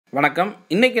வணக்கம்.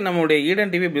 இன்னைக்கு நம்மளுடைய ஈடன்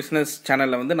டிவி பிசினஸ்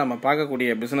சேனல்ல நம்ம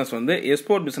பார்க்கக்கூடிய பிசினஸ்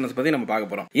எக்ஸ்போர்ட் பிசினஸ் பத்தி நம்ம பார்க்க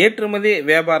போறோம். ஏற்றுமதி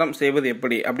வியாபாரம் செய்வது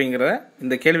எப்படி அப்படிங்கிற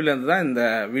இந்த கேள்வியில இருந்து தான் இந்த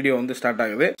வீடியோ ஸ்டார்ட்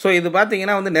ஆகுது. ஸோ இது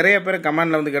பாத்தீங்கன்னா நிறைய பேர்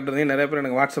கமெண்ட்ல கேட்டிருந்தீங்க, நிறைய பேர்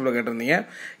எனக்கு வாட்ஸ்அப்ல கேட்டிருந்தீங்க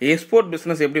எக்ஸ்போர்ட்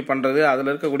பிசினஸ் எப்படி பண்றது, அதுல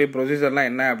இருக்கக்கூடிய ப்ரொசீஜர்லாம்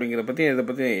என்ன அப்படிங்கிற பத்தி இதை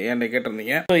பத்தி என்கிட்ட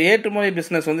கேட்டிருந்தீங்க. ஸோ ஏற்றுமதி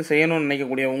பிசினஸ் செய்யணும்னு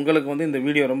நினைக்கக்கூடிய உங்களுக்கு இந்த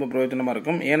வீடியோ ரொம்ப பிரயோஜனமா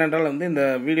இருக்கும். ஏனென்றால் இந்த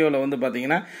வீடியோல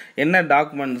பாத்தீங்கன்னா என்ன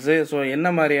டாக்குமெண்ட்ஸ், ஸோ என்ன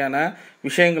மாதிரியான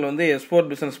விஷயங்கள் எக்ஸ்போர்ட்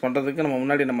பிசினஸ் பண்றதுக்கு நம்ம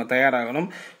முன்னாடி தயாராகணும்.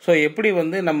 ஸோ எப்படி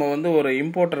நம்ம ஒரு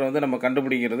இம்போர்ட்டர் நம்ம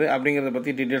கண்டுபிடிக்கிறது அப்படிங்கறத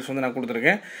பத்தி டீடைல்ஸ் நான்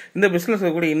கொடுத்துருக்கேன். இந்த பிசினஸ்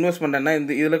கூடிய இன்வெஸ்ட்மெண்ட் என்ன,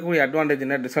 இதுல கூடிய அட்வான்டேஜ்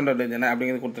என்ன, டிஸ்அட்வான்டேஜ் என்ன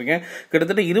அப்படிங்கிறது கொடுத்துருக்கேன்.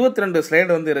 கிட்டத்தட்ட 22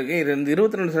 ஸ்லைடு இருக்கு. இந்த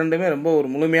 22 ஸ்லைடுமே ரொம்ப ஒரு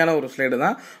முழுமையான ஒரு ஸ்லைடு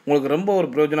தான், உங்களுக்கு ரொம்ப ஒரு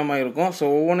பிரயோஜனமா இருக்கும். ஸோ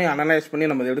ஒவ்வொன்றையும் அனலைஸ் பண்ணி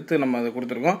நம்ம எடுத்து நம்ம அதை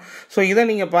கொடுத்துருக்கோம். ஸோ இதை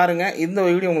நீங்க பாருங்க, இந்த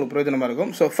வீடியோ உங்களுக்கு பிரயோஜனமா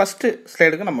இருக்கும். ஸோ ஃபர்ஸ்ட்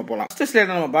ஸ்லைடுக்கு நம்ம போகலாம். ஃபர்ஸ்ட்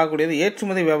ஸ்லைடு நம்ம பார்க்கக்கூடியது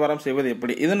ஏற்றுமதி வியாபாரம் செய்வது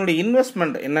எப்படி, இதனுடைய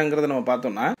இன்வெஸ்ட்மெண்ட் என்னங்கிறத நம்ம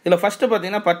பார்த்தோம்னா, இதுல ஃபர்ஸ்ட்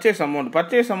பாத்தீங்கன்னா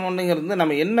பர்ச்சேஸ் அமௌண்ட்ங்கிறது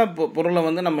நம்ம என்ன பொருளை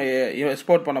நம்ம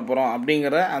எக்ஸ்போர்ட் பண்ண போறோம்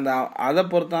அப்படிங்கிற அதை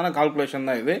பொறுத்தான கால்குலேஷன்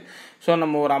தான் இது. ஸோ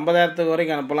நம்ம ஒரு 50,000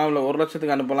 வரைக்கும் அனுப்பலாம், இல்லை 1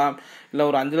 லட்சத்துக்கு அனுப்பலாம், இல்லை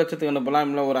ஒரு 5 லட்சத்துக்கு அனுப்பலாம்,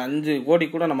 இல்லை ஒரு 5 கோடி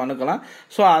கூட நம்ம அனுப்பலாம்.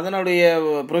 ஸோ அதனுடைய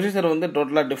ப்ரொசீஜர்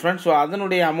டோட்டலாக டிஃப்ரெண்ட். ஸோ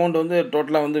அதனுடைய அமௌண்ட்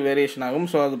டோட்டலாக வேரியேஷன் ஆகும்.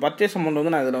 ஸோ அது பர்ச்சேஸ்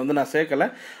அமௌண்ட் நான் இதில் நான் சேர்க்கலை.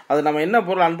 அது நம்ம என்ன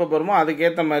பொருள் அனுப்ப போகிறோமோ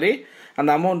அதுக்கேற்ற மாதிரி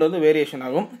அந்த அமௌண்ட் வேரியேஷன்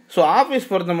ஆகும். ஸோ ஆஃபீஸ்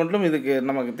பொறுத்த மட்டும் இதுக்கு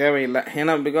நமக்கு தேவையில்லை.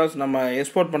 ஏன்னா பிகாஸ் நம்ம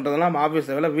எக்ஸ்போர்ட் பண்ணுறதுலாம் ஆஃபீஸ்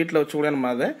தேவையில்லை, வீட்டில் வச்சு கூட நம்ம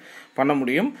அதை பண்ண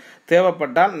முடியும்.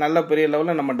 தேவைப்பட்டால் நல்ல பெரிய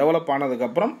லெவலில் நம்ம டெவலப்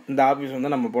ஆனதுக்கப்புறம் இந்த ஆஃபீஸ்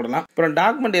நம்ம போடலாம். அப்புறம்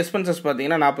டாக்குமெண்ட் எக்ஸ்பென்சஸ்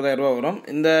பார்த்தீங்கன்னா 40,000 ரூபா வரும்.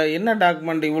 இந்த என்ன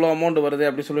டாக்குமெண்ட் இவ்வளோ அமௌண்ட் வருது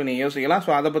அப்படி சொல்லி நீங்கள் யோசிக்கலாம்.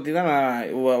 ஸோ அதை பற்றி தான்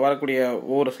நான் வரக்கூடிய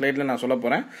ஒவ்வொரு ஸ்லைடில் நான் சொல்ல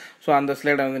போகிறேன். ஸோ அந்த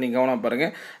ஸ்லைடை நீங்கள் கவனம்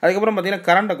பாருங்கள். அதுக்கப்புறம் பார்த்தீங்கன்னா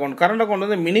கரண்ட்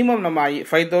அக்கௌண்ட் மினிமம் நம்ம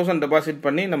 5,000 டெபாசிட்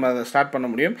பண்ணி நம்ம அதை ஸ்டார்ட் பண்ண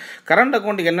முடியும். கரண்ட்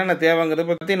அக்கௌண்ட்டுக்கு என்னென்ன தேவைங்கிறத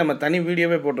பற்றி நம்ம தனி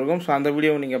வீடியோவே போட்டிருக்கோம். ஸோ அந்த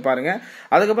வீடியோவை நீங்கள் பாருங்கள்.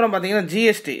 அதுக்கப்புறம் பார்த்தீங்கன்னா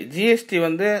ஜிஎஸ்டி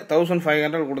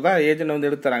 1,500 கொடுத்தா ஏஜென்ட்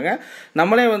எடுத்துறாங்க.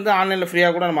 நம்மளே ஆன்லைன்ல ஃப்ரீயா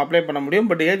கூட நம்ம அப்ளை பண்ண முடியும்.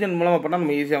 பட் ஏஜென்ட் மூலமா பண்ணா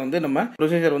நம்ம ஈஸியா நம்ம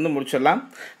ப்ரொசீஜர் முடிச்சிடலாம்.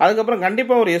 அதுக்கப்புறம்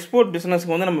கண்டிப்பா ஒரு எக்ஸ்போர்ட்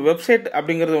பிசினஸ்க்கு நம்ம வெப்சைட்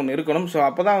அப்படிங்கிறது ஒன்று இருக்கணும். ஸோ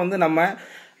அப்பதான்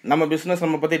நம்ம பிசினஸ்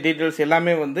நம்ம பத்தி டீடைல்ஸ்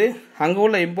எல்லாமே அங்க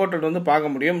உள்ள இம்போர்ட்டட்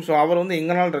பார்க்க முடியும். ஸோ அவர்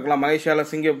எங்கனாலும் இருக்கலாம், மலேசியாவில்,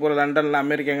 சிங்கப்பூர், லண்டன்ல,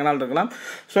 அமெரிக்கா எங்கனாலும் இருக்கலாம்.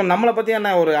 ஸோ நம்மளை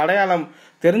பத்தியான ஒரு அடையாளம்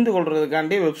தெரிந்து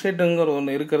கொள்றதுக்காண்டி வெப்சைட்டுங்கிற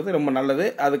ஒன்று இருக்கிறது ரொம்ப நல்லது.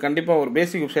 அது கண்டிப்பாக ஒரு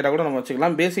பேசிக் வெப்சைட்டாக கூட நம்ம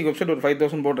வச்சுக்கலாம். பேசிக் வெப்சைட் ஒரு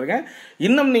 5,000 போட்டிருக்கேன்.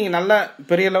 இன்னும் நீங்கள் நல்ல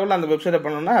பெரிய லெவலில் அந்த வெப்சைட்டை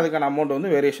பண்ணணும்னா அதுக்கான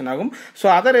அமௌண்ட் வேரியேஷன் ஆகும். ஸோ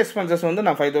அதர் எக்ஸ்பென்சஸ்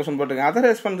நான் 5,000 போட்டிருக்கேன். அதர்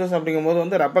எக்ஸ்பென்சஸ்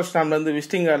அப்படிங்கும்போது ரப்பர் ஸ்டாம்ப்லேருந்து,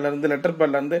 விசிட்டிங் கார்ட்லேருந்து, லெட்டர்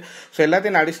பேட்லேருந்து, ஸோ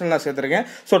எல்லாத்தையும் நான் அடிஷனலாக சேர்த்துருக்கேன்.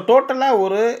 ஸோ டோட்டலாக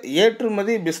ஒரு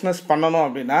ஏற்றுமதி பிஸ்னஸ் பண்ணணும்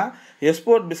அப்படின்னா,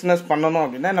 எக்ஸ்போர்ட் பிசினஸ் பண்ணணும்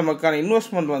அப்படின்னா நமக்கான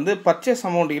இன்வெஸ்ட்மெண்ட் பர்ச்சேஸ்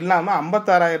அமௌண்ட் இல்லாமல்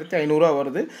 56,500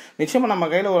 வருது. நிச்சயமா நம்ம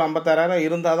கையில் ஒரு 56,000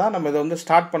 இருந்தால் தான் நம்ம இதை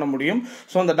ஸ்டார்ட் பண்ண முடியும்.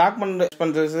 ஸோ அந்த document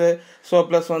expenses, so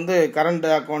plus current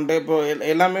account இப்போ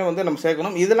எல்லாமே நம்ம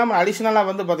சேர்க்கணும். இது இல்லாமல் அடிஷனலாக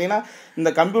பார்த்தீங்கன்னா இந்த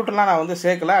கம்ப்யூட்டர்லாம் நான்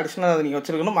சேர்க்கல, அடிஷனலாக நீங்கள்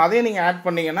வச்சிருக்கணும். அதையும் நீங்கள் ஆட்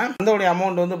பண்ணீங்கன்னா அதோடைய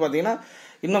அமௌண்ட் பார்த்தீங்கன்னா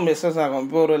இன்னும் எக்ஸஸ் ஆகும்.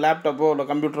 இப்போ ஒரு லேப்டாப்போ இல்லை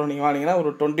கம்ப்யூட்டரோ நீங்கள் வாங்கினீங்கன்னா ஒரு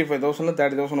 25,000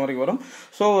 30,000 வரைக்கும் வரும்.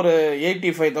 ஸோ ஒரு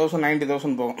 85,000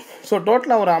 90,000 போகும். ஸோ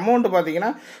டோட்டலாக ஒரு அமௌண்ட்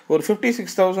பார்த்தீங்கன்னா ஒரு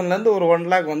 56,000லேருந்து ஒரு 1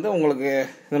 lakh உங்களுக்கு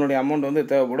இதனுடைய அமௌண்ட்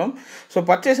தேவைப்படும். ஸோ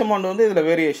பர்ச்சேஸ் அமௌண்ட் இதில்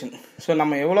வேரியேஷன். ஸோ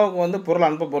நம்ம எவ்வளோக்கு பொருள்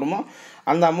அனுப்ப போகிறோமோ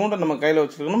அந்த அமௌண்ட்டை நம்ம கையில்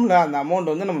வச்சுருக்கணும், இல்லை அந்த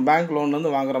அமௌண்ட் நம்ம பேங்க்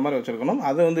லோன்லேருந்து வாங்குற மாதிரி வச்சுருக்கணும்.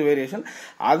 அது வேரியேஷன்.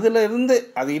 அதில் இருந்து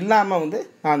அது இல்லாமல்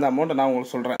நான் அந்த அமௌண்ட்டை நான்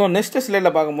உங்களுக்கு சொல்கிறேன். ஸோ நெக்ஸ்ட்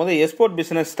ஸ்லைடில் பார்க்கும்போது எக்ஸ்போர்ட்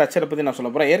பிசினஸ் ஸ்ட்ரக்சரை பற்றி நான் சொல்ல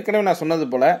போகிறேன். ஏற்கனவே நான் சொன்னது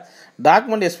போல்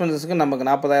டாக்குமெண்ட் எக்ஸ்பென்சஸ்க்கு நமக்கு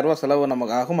 40,000 ரூபா செலவு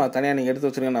நமக்கு ஆகும். அது தனியாக நீங்கள் எடுத்து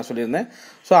வச்சுருக்கேன் நான் சொல்லியிருந்தேன்.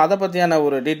 ஸோ அதை பற்றியான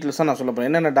ஒரு டீட்டெயில்ஸாக நான் சொல்ல போகிறேன்.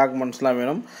 என்னென்ன டாக்குமெண்ட்ஸ்லாம்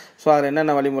வேணும், ஸோ அதில்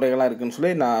என்னென்ன வழிமுறைகள்லாம் இருக்குன்னு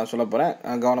சொல்லி நான் சொல்ல போகிறேன்.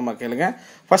 கவனமாக கேளுங்க.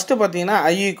 ஃபர்ஸ்ட் பார்த்தீங்கன்னா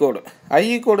ஐஇ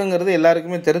கோடுங்கிறது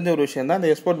எல்லாருக்குமே தெரிஞ்ச ஒரு விஷயம் தான். இந்த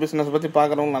எக்ஸ்போர்ட் பிசினஸ் பற்றி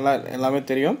பார்க்குறவங்க நல்லா எல்லாமே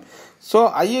தெரியும். ஸோ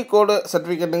ஐஇ கோடு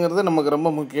சர்டிஃபிகேட்டுங்கிறது நமக்கு ரொம்ப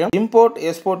முக்கியம். இம்போர்ட்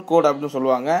எக்ஸ்போர்ட் கோட் அப்படின்னு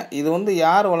சொல்லுவாங்க. இது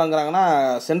யார் வழங்குறாங்கன்னா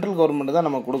சென்ட்ரல் கவர்மெண்ட் தான்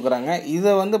நம்ம கொடுக்குறாங்க.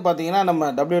 இதை பார்த்தீங்கன்னா நம்ம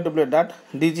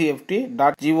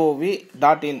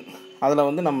www.dgft.gov.in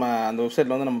அதில் நம்ம அந்த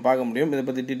வெப்சைட்டில் நம்ம பார்க்க முடியும் இதை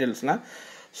பற்றி டீட்டெயில்ஸ்லாம்.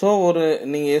 ஸோ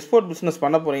நீங்கள் எக்ஸ்போர்ட் பிஸ்னஸ்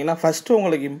பண்ண போகிறீங்கன்னா ஃபஸ்ட்டு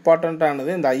உங்களுக்கு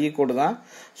இம்பார்ட்டண்ட்டானது இந்த ஐஇ கோடு தான்.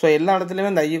 ஸோ எல்லா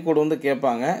இடத்துலையுமே இந்த ஐஇ கோடு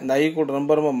கேட்பாங்க. இந்த ஐஇ கோடு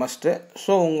ரொம்ப ரொம்ப மஸ்ட்டு.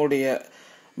 ஸோ உங்களுடைய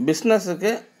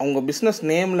பிஸ்னஸுக்கு உங்கள் பிஸ்னஸ்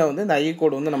நேமில் இந்த ஐஇ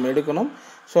கோடு நம்ம எடுக்கணும்.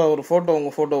 ஸோ ஒரு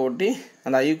உங்கள் ஃபோட்டோ ஒட்டி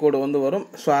அந்த ஐஇ கோடு வரும்.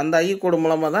 ஸோ அந்த ஐஇ கோடு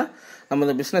மூலமாக தான் நம்ம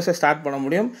இந்த பிஸ்னஸை ஸ்டார்ட் பண்ண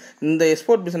முடியும். இந்த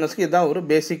எக்ஸ்போர்ட் பிஸ்னஸ்க்கு இதுதான் ஒரு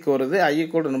பேசிக் வருது. ஐஇ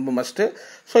கோடு ரொம்ப மஸ்ட்டு.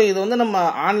 ஸோ இது நம்ம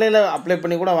ஆன்லைனில் அப்ளை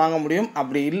பண்ணி கூட வாங்க முடியும்.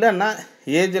 அப்படி இல்லைன்னா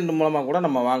ஏஜென்ட் மூலமாக கூட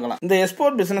நம்ம வாங்கலாம். இந்த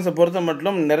எக்ஸ்போர்ட் பிஸ்னஸை பொறுத்த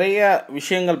மட்டும் நிறைய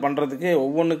விஷயங்கள் பண்ணுறதுக்கு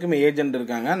ஒவ்வொன்றுக்குமே ஏஜென்ட்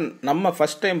இருக்காங்க. நம்ம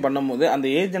ஃபர்ஸ்ட் டைம் பண்ணும்போது அந்த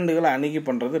ஏஜென்ட்டுகளை அணுகி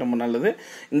பண்ணுறது ரொம்ப நல்லது.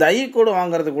 இந்த ஐஇ கோடு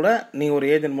வாங்குறது கூட நீங்கள் ஒரு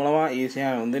ஏஜென்ட் மூலமாக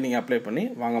ஈஸியாக நீங்கள் அப்ளை பண்ணி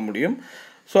வாங்க முடியும்.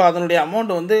 ஸோ அதனுடைய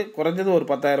அமௌண்ட் குறைஞ்சது ஒரு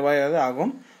 10,000 ரூபாயாவது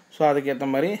ஆகும். ஸோ அதுக்கேற்ற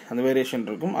மாதிரி அந்த வேரியேஷன்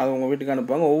இருக்கும். அது உங்கள் வீட்டுக்கு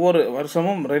அனுப்புவாங்க. ஒவ்வொரு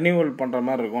வருஷமும் ரெனியூவல் பண்ணுற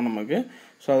மாதிரி இருக்கும் நமக்கு.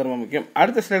 ஸோ அது ரொம்ப முக்கியம்.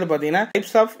 அடுத்த ஸ்லைடு பார்த்தீங்கன்னா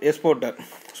டைப்ஸ் ஆஃப் எக்ஸ்போர்ட்டர்.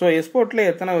 ஸோ எக்ஸ்போர்ட்டில்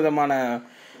எத்தனை விதமான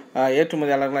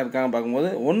ஏற்றுமதியாளர்களாக இருக்காங்க பார்க்கும்போது,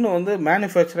 ஒன்று வந்து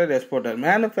மேனுஃபேக்சரர்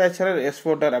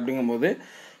எக்ஸ்போர்ட்டர் அப்படிங்கும்போது,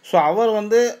 ஸோ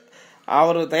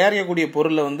அவர் தயாரிக்கக்கூடிய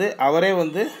பொருளை அவரே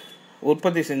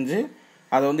உற்பத்தி செஞ்சு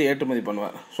அதை ஏற்றுமதி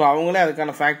பண்ணுவார். ஸோ அவங்களே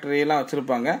அதுக்கான ஃபேக்ட்ரியெல்லாம்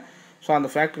வச்சுருப்பாங்க. ஸோ அந்த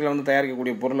ஃபேக்ட்ரியில்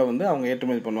தயாரிக்கக்கூடிய பொருளை அவங்க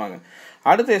ஏற்றுமதி பண்ணுவாங்க.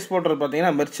 அடுத்த எக்ஸ்போர்ட்டர்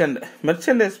பார்த்தீங்கன்னா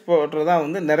மெர்ச்சன்ட் எக்ஸ்போர்ட்டர்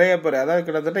தான் நிறைய பேர், அதாவது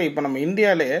கிட்டத்தட்ட இப்போ நம்ம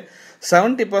இந்தியாவிலே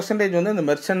 70% இந்த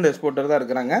மெர்ச்சன்ட் எக்ஸ்போர்ட்டர் தான்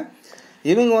இருக்கிறாங்க.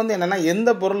 இவங்க என்னென்னா எந்த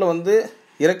பொருளை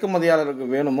இறக்குமதியாளருக்கு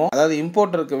வேணுமோ, அதாவது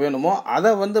இம்போர்ட்டருக்கு வேணுமோ,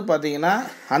 அதை பார்த்தீங்கன்னா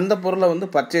அந்த பொருளை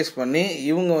பர்ச்சேஸ் பண்ணி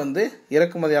இவங்க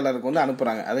இறக்குமதியாளருக்கு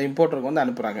அனுப்புகிறாங்க, அதை இம்போர்ட்டருக்கு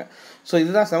அனுப்புகிறாங்க. ஸோ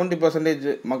இதுதான்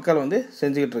 70% மக்கள்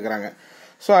செஞ்சுக்கிட்டு இருக்கிறாங்க.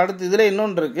 ஸோ அடுத்து இதில்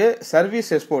இன்னொன்று இருக்குது, சர்வீஸ்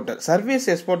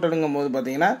எக்ஸ்போர்ட்டருங்கும் போது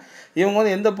பார்த்தீங்கன்னா இவங்க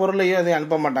எந்த பொருளையும் அதை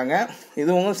அனுப்ப மாட்டாங்க.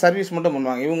 இது சர்வீஸ் மட்டும்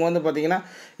பண்ணுவாங்க. இவங்க பார்த்தீங்கன்னா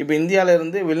இப்போ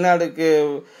இந்தியாவிலேருந்து வெளிநாடுக்கு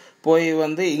போய்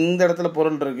இந்த இடத்துல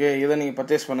பொருள் இருக்குது, இதை நீங்கள்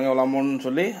பர்ச்சேஸ் பண்ணுங்கள் எவ்வளோ அமௌண்ட்னு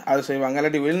சொல்லி அது செய்வாங்க.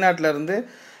 இல்லாட்டி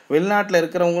வெளிநாட்டில்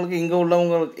இருக்கிறவங்களுக்கு இங்கே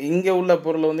உள்ள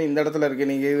பொருள் இந்த இடத்துல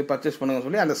இருக்குது, நீங்கள் இது பர்ச்சேஸ் பண்ணுங்க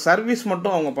சொல்லி அந்த சர்வீஸ்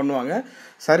மட்டும் அவங்க பண்ணுவாங்க.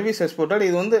 சர்வீஸ் எக்ஸ்போர்ட்டர்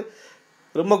இது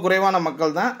ரொம்ப குறைவான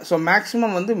மக்கள் தான். ஸோ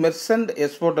மேக்ஸிமம் மெர்ச்சன்ட்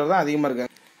எக்ஸ்போர்ட்டர் தான் அதிகமாக இருக்காங்க.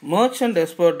 மர்ச்சன்ட்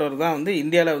எக்ஸ்போர்ட்டர் தான்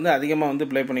இந்தியாவில் அதிகமாக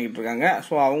ப்ளே பண்ணிக்கிட்டு இருக்காங்க.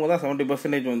 ஸோ அவங்க தான்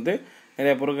 70%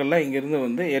 நிறைய பொருட்களில்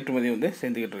இங்கேருந்து ஏற்றுமதி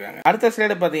செஞ்சுக்கிட்டு இருக்காங்க. அடுத்த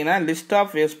ஸ்லைடு பார்த்தீங்கன்னா list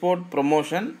of export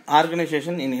promotion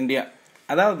organisation in India.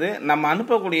 அதாவது நம்ம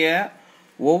அனுப்பக்கூடிய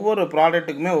ஒவ்வொரு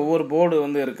ப்ராடக்ட்டுக்குமே ஒவ்வொரு போர்டு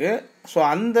இருக்குது. ஸோ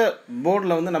அந்த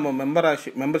போர்டில் நம்ம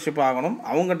மெம்பர்ஷிப் ஆகணும்.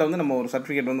 அவங்ககிட்ட நம்ம ஒரு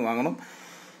சர்டிஃபிகேட் வாங்கணும்.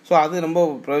 ஸோ அது ரொம்ப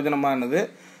பிரயோஜனமானது.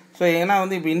 ஸோ ஏன்னா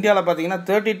இப்போ இந்தியாவில் பார்த்தீங்கன்னா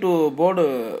 32 போர்டு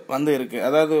இருக்குது.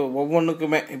 அதாவது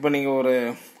ஒவ்வொன்றுக்குமே இப்போ நீங்கள் ஒரு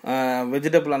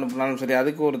வெஜிடபிள் அனுப்பினாலும் சரி,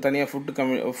 அதுக்கு ஒரு தனியாக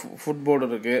ஃபுட் போர்டு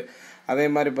இருக்குது. அதே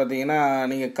மாதிரி பார்த்தீங்கன்னா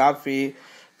நீங்கள் காஃபி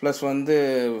ப்ளஸ்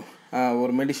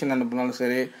ஒரு மெடிசன் அனுப்பினாலும்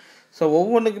சரி, ஸோ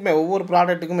ஒவ்வொன்றுக்குமே ஒவ்வொரு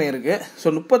ப்ராடக்ட்டுக்குமே இருக்குது. ஸோ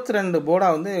 32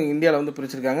 போர்டாக இந்தியாவில்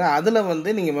பிரிச்சிருக்காங்க. அதில்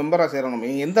நீங்கள் மெம்பராக சேரணும்.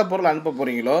 நீங்கள் எந்த பொருள் அனுப்ப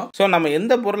போகிறீங்களோ, ஸோ நம்ம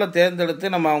எந்த பொருளை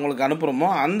தேர்ந்தெடுத்து நம்ம அவங்களுக்கு அனுப்புகிறோமோ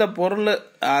அந்த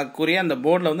பொருளுக்குரிய அந்த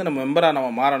போர்டில் நம்ம மெம்பராக நம்ம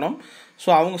மாறணும். ஸோ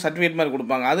அவங்க சர்டிஃபிகேட் மாதிரி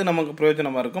கொடுப்பாங்க. அது நமக்கு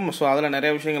பிரயோஜனமாக இருக்கும். ஸோ அதில்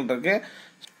நிறைய விஷயங்கள் இருக்குது.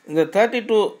 இந்த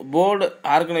 32 போர்டு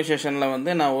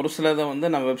ஆர்கனைசேஷனில் நான் ஒரு சிலதை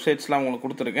நான் வெப்சைட்ஸ்லாம் உங்களுக்கு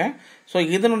கொடுத்துருக்கேன். ஸோ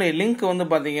இதனுடைய லிங்க்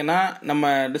பார்த்தீங்கன்னா நம்ம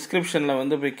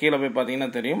டிஸ்கிரிப்ஷனில் போய் கீழே போய் பார்த்தீங்கன்னா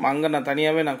தெரியும். அங்கே நான்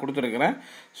தனியாகவே நான் கொடுத்துருக்குறேன்.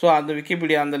 ஸோ அந்த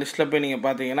விக்கிபீடியா அந்த லிஸ்ட்டில் போய் நீங்கள்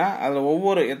பார்த்தீங்கன்னா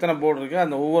அதில் எத்தனை போர்டு இருக்குது,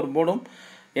 அந்த ஒவ்வொரு போர்டும்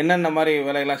என்னென்ன மாதிரி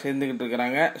வேலையெல்லாம் சேர்ந்துக்கிட்டு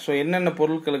இருக்கிறாங்க, ஸோ என்னென்ன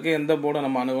பொருட்களுக்கு எந்த போர்டை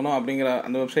நம்ம அணுகணும் அப்படிங்கிற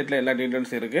அந்த வெப்சைட்டில் எல்லா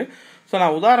டீட்டெயில்ஸ் இருக்குது. ஸோ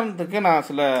நான் உதாரணத்துக்கு நான்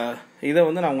சில இதை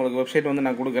நான் உங்களுக்கு வெப்சைட்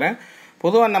நான் கொடுக்குறேன்.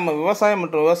 பொதுவாக நம்ம விவசாயம்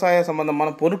மற்றும் விவசாய சம்பந்தமான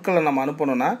பொருட்களை நம்ம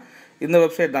அனுப்பணும்னா இந்த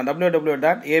வெப்சைட் தான்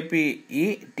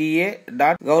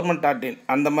www.apeta.government.in.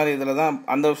 அந்த மாதிரி இதில் தான்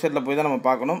அந்த வெப்சைட்டில் போய் தான் நம்ம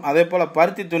பார்க்கணும். அதே போல்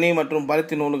பருத்தி துணி மற்றும்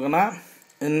பருத்தி நூலுக்குன்னா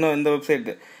இன்னும் இந்த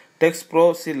வெப்சைட்டு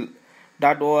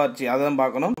texprosil.org அதை தான்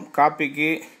பார்க்கணும். காப்பிக்கு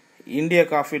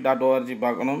indiacoffee.org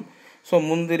பார்க்கணும். ஸோ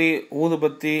முந்திரி,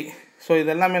 ஊதுபத்தி, ஸோ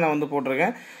இதெல்லாமே நான்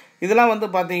போட்டிருக்கேன். இதெல்லாம்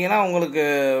பார்த்தீங்கன்னா உங்களுக்கு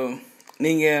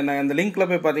நீங்கள் அந்த லிங்க்கில்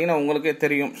போய் பார்த்தீங்கன்னா உங்களுக்கே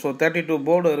தெரியும். ஸோ 32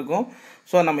 போர்டு இருக்கும்.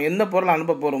 ஸோ நம்ம எந்த பொருளை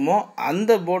அனுப்ப போகிறோமோ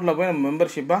அந்த போர்டில் போய் நம்ம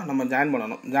மெம்பர்ஷிப்பாக நம்ம ஜாயின்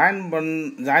பண்ணணும்.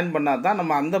 ஜாயின் பண்ணால் தான்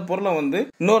நம்ம அந்த பொருளை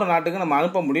இன்னொரு நாட்டுக்கு நம்ம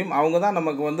அனுப்ப முடியும். அவங்க தான்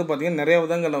நமக்கு பார்த்தீங்கன்னா நிறைய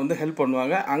விதங்களில் ஹெல்ப்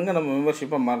பண்ணுவாங்க. அங்கே நம்ம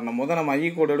மெம்பர்ஷிப்பாக மாறணும். முதல் நம்ம ஐ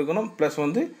கோடு எடுக்கணும். ப்ளஸ்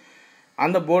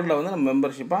அந்த போர்டில் நம்ம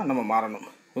மெம்பர்ஷிப்பாக நம்ம மாறணும்.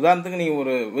 உதாரணத்துக்கு நீங்கள்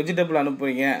ஒரு வெஜிடபிள்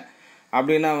அனுப்புறீங்க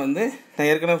அப்படின்னா நான்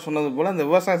ஏற்கனவே சொன்னது போல் இந்த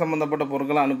விவசாய சம்மந்தப்பட்ட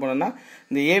பொருட்களை அனுப்பணும்னா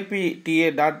இந்த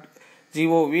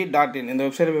apta.gov.in இந்த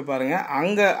வெப்சைட்டை போய் பாருங்கள்.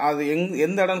 அங்கே அது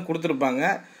எந்த இடம் கொடுத்துருப்பாங்க,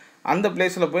 அந்த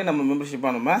பிளேஸில் போய் நம்ம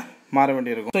மெம்பர்ஷிப்பாக நம்ம மாற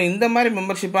வேண்டியிருக்கும். ஸோ இந்த மாதிரி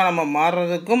மெம்பர்ஷிப்பாக நம்ம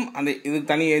மாறுறதுக்கும்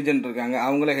இதுக்கு தனி ஏஜென்ட் இருக்காங்க,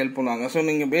 அவங்களே ஹெல்ப் பண்ணுவாங்க. ஸோ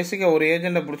நீங்கள் பேசிக்காக ஒரு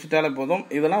ஏஜென்ட்டை பிடிச்சிட்டாலே போதும்.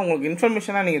 இதெல்லாம் உங்களுக்கு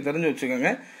இன்ஃபர்மேஷனாக நீங்கள் தெரிஞ்சு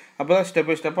வச்சுக்கோங்க. அப்போ தான் ஸ்டெப்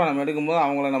பை ஸ்டெப்பாக நம்ம எடுக்கும்போது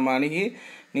அவங்கள நம்ம அணுகி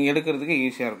நீங்கள் எடுக்கிறதுக்கு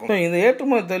ஈஸியாக இருக்கும். ஸோ இந்த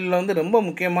ஏற்றுமதி தொழிலில் ரொம்ப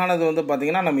முக்கியமானது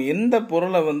பார்த்தீங்கன்னா நம்ம எந்த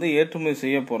பொருளை ஏற்றுமதி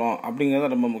செய்ய போகிறோம்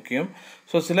அப்படிங்கிறது ரொம்ப முக்கியம்.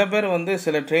 ஸோ சில பேர்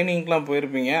சில ட்ரைனிங்க்கெலாம்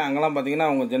போயிருப்பீங்க. அங்கெல்லாம் பார்த்தீங்கன்னா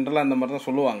அவங்க ஜென்ரலாக இந்த மாதிரி தான்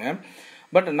சொல்லுவாங்க.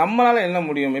 பட் நம்மளால் என்ன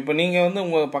முடியும்? இப்போ நீங்கள்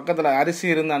உங்கள் பக்கத்தில் அரிசி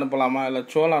இருந்து அனுப்பலாமா, இல்லை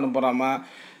சோளம் அனுப்பலாமா,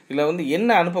 இல்லை என்ன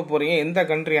அனுப்ப போகிறீங்க, எந்த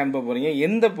கண்ட்ரி அனுப்ப போகிறீங்க,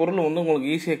 எந்த பொருள்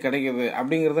உங்களுக்கு ஈஸியாக கிடைக்குது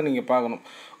அப்படிங்கிறத நீங்கள் பார்க்கணும்.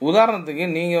 உதாரணத்துக்கு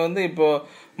நீங்கள் இப்போது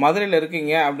மதுரையில்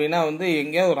இருக்கீங்க அப்படின்னா வந்து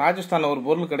எங்கேயாவது ராஜஸ்தானில் ஒரு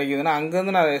பொருள் கிடைக்குதுன்னா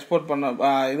அங்கேருந்து நான் எக்ஸ்போர்ட்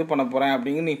இது பண்ண போகிறேன்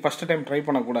அப்படிங்கிற நீங்கள் ஃபஸ்ட்டு டைம் ட்ரை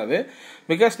பண்ணக்கூடாது.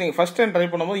 பிகாஸ் நீங்கள் ஃபஸ்ட் டைம் ட்ரை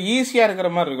பண்ணும்போது ஈஸியாக இருக்கிற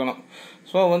மாதிரி இருக்கணும்.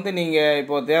 ஸோ வந்து நீங்கள்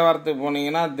இப்போ தேவாரத்துக்கு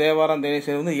போனீங்கன்னா தேவாரம் தேனி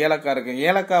சைடு வந்து ஏலக்காய் இருக்குது.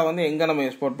 ஏலக்காய் வந்து எங்கே நம்ம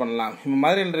எக்ஸ்போர்ட் பண்ணலாம்? இப்போ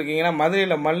மதுரையில் இருக்கீங்கன்னா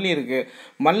மதுரையில் மல்லி இருக்குது.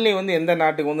 மல்லி வந்து எந்த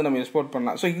நாட்டுக்கு வந்து நம்ம எக்ஸ்போர்ட்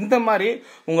பண்ணலாம்? ஸோ இந்த மாதிரி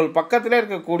உங்கள் பக்கத்தில்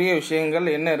இருக்கக்கூடிய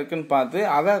விஷயங்கள் என்ன இருக்குன்னு பார்த்து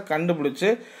அதை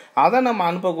கண்டுபிடிச்சி அதை நம்ம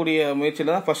அனுப்பக்கூடிய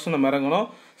முயற்சியில் தான் ஃபஸ்ட்டு நம்ம இறங்கணும்.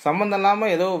 சம்மந்தம்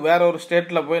இல்லாமல் ஏதோ வேற ஒரு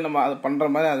ஸ்டேட்டில் போய் நம்ம அது பண்ணுற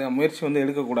மாதிரி அது முயற்சி வந்து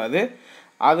எடுக்கக்கூடாது.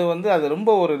 அது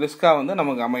ரொம்ப ஒரு ரிஸ்க்காக வந்து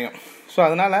நமக்கு அமையும். ஸோ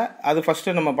அதனால் அது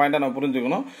ஃபஸ்ட்டு நம்ம பாயிண்ட்டாக நம்ம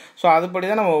புரிஞ்சுக்கணும். ஸோ அதுபடி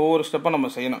தான் நம்ம ஒவ்வொரு ஸ்டெப்பாக நம்ம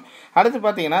செய்யணும். அடுத்து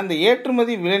பார்த்தீங்கன்னா இந்த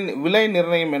ஏற்றுமதி விலை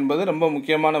நிர்ணயம் என்பது ரொம்ப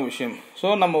முக்கியமான விஷயம். ஸோ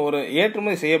நம்ம ஒரு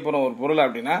ஏற்றுமதி செய்ய போகிறோம் ஒரு பொருள்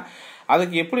அப்படின்னா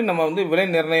அதுக்கு எப்படி நம்ம வந்து விலை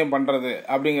நிர்ணயம் பண்ணுறது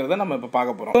அப்படிங்கிறத நம்ம இப்போ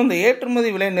பார்க்க போகிறோம். ஸோ இந்த ஏற்றுமதி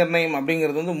விலை நிர்ணயம்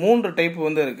அப்படிங்கிறது வந்து 3 டைப்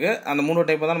வந்து இருக்குது. அந்த 3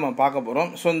 டைப்பை தான் நம்ம பார்க்க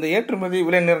போகிறோம். ஸோ இந்த ஏற்றுமதி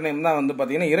விலை நிர்ணயம் தான் வந்து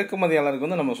பார்த்தீங்கன்னா இறக்குமதியாளருக்கு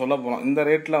வந்து நம்ம சொல்ல போகிறோம். இந்த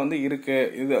ரேட்டில் வந்து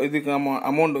இருக்குது, இதுக்கு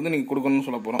அமௌண்ட் வந்து நீங்கள் கொடுக்கணும்னு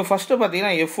சொல்ல போகிறோம். ஃபஸ்ட்டு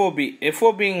பார்த்தீங்கன்னா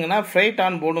எஃப்ஓபிங்கன்னா ஃப்ரைட்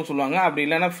ஆன் போர்டுன்னு சொல்லுவாங்க, அப்படி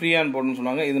இல்லைன்னா ஃப்ரீ ஆன் போர்டுன்னு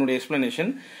சொல்லுவாங்க. இதனுடைய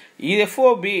எக்ஸ்பிளனேஷன்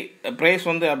எஃப்ஓபி ப்ரைஸ்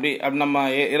வந்து அப்படி நம்ம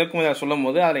இறக்குமதியாக சொல்லும்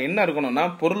போது அதில் என்ன இருக்கணும்னா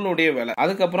பொருளுடைய விலை,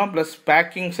 அதுக்கப்புறம் ப்ளஸ்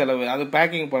பேக்கிங் செலவு, அது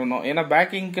பேக்கிங் பண்ணணும். ஏன்னா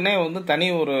பேக்கிங்க்குனே வந்து தனி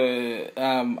ஒரு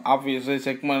ஆஃபீஸு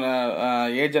செக்மெண்ட்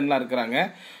ஏஜென்ட்லாம் இருக்கிறாங்க.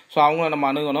 ஸோ அவங்கள நம்ம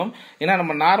அணுகணும். ஏன்னா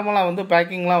நம்ம நார்மலாக வந்து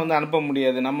பேக்கிங்லாம் வந்து அனுப்ப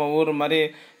முடியாது. நம்ம ஊர் மாதிரி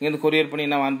இங்கேருந்து கொரியர் பண்ணி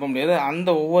நம்ம அனுப்ப முடியாது. அந்த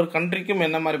ஒவ்வொரு கண்ட்ரிக்கும்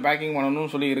என்ன மாதிரி பேக்கிங்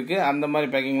பண்ணணும்னு சொல்லி இருக்குது. அந்த மாதிரி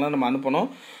பேக்கிங்லாம் நம்ம அனுப்பணும்.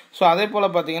 ஸோ அதே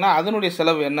போல் பார்த்தீங்கன்னா அதனுடைய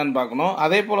செலவு என்னன்னு பார்க்கணும்.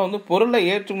 அதே போல் வந்து பொருளை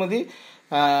ஏற்றுமதி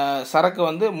சரக்கு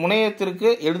வந்து முனையத்திற்கு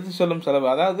எடுத்து செல்லும் செலவு,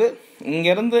 அதாவது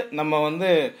இங்கேருந்து நம்ம வந்து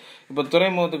இப்போ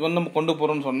துறைமுகத்துக்கு வந்து நம்ம கொண்டு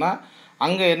போகிறோம்னு சொன்னால்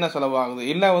அங்கே என்ன செலவாகுது,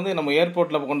 இல்லை வந்து நம்ம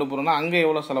ஏர்போர்ட்டில் கொண்டு போகிறோம்னா அங்கே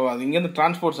எவ்வளோ செலவாகுது, இங்கேருந்து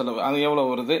டிரான்ஸ்போர்ட் செலவு அது எவ்வளோ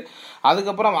வருது,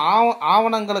 அதுக்கப்புறம்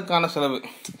ஆவணங்களுக்கான செலவு.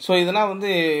 ஸோ இதெல்லாம் வந்து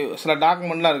சில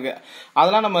டாக்குமெண்ட்லாம் இருக்குது,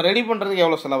 அதெல்லாம் நம்ம ரெடி பண்ணுறதுக்கு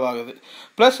எவ்வளோ செலவாகுது,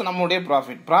 ப்ளஸ் நம்மளுடைய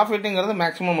ப்ராஃபிட்டுங்கிறது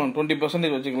மேக்ஸிமம்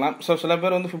 20% வச்சுக்கலாம். ஸோ சில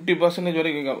பேர் வந்து 50%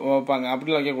 வரைக்கும் வைப்பாங்க.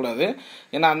 அப்படிலாம் வைக்கக்கூடாது.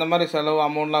 ஏன்னா அந்த மாதிரி செலவு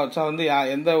அமௌண்ட்லாம் வச்சா வந்து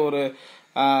எந்த ஒரு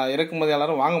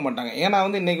இறக்குமதியாளரும் வாங்க மாட்டாங்க. ஏன்னா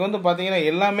வந்து இன்றைக்கி வந்து பார்த்தீங்கன்னா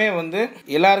எல்லாமே வந்து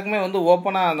எல்லாருக்குமே வந்து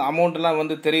ஓப்பனாக அந்த அமௌண்ட்லாம்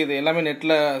வந்து தெரியுது. எல்லாமே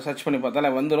நெட்டில் சர்ச் பண்ணி பார்த்தாலே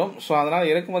வந்துடும். ஸோ அதனால்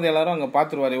இறக்குமதியாளரும் அங்கே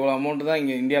பார்த்துருவார் இவ்வளோ அமௌண்ட் தான்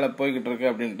இங்கே இந்தியாவில் போய்கிட்டு இருக்கு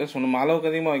அப்படின்ட்டு. ஸோ நம்ம அளவுக்கு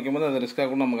அதிகமாக வைக்கும்போது அது ரிஸ்க்காக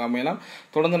கூட நமக்கு அமையலாம்.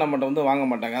 தொடர்ந்து நம்மகிட்ட வந்து வாங்க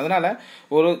மாட்டாங்க. அதனால்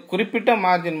ஒரு குறிப்பிட்ட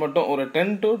மார்ஜின் மட்டும் ஒரு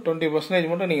 10 to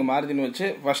 20% மட்டும் நீங்கள் மார்ஜின் வச்சு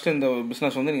ஃபஸ்ட்டு இந்த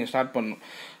பிஸ்னஸ் வந்து நீங்கள் ஸ்டார்ட் பண்ணணும்.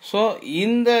 ஸோ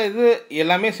இந்த இது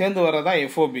எல்லாமே சேர்ந்து வரதான்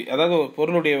எஃப்ஓபி, அதாவது ஒரு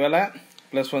பொருளுடைய விலை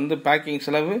ப்ளஸ் வந்து பேக்கிங்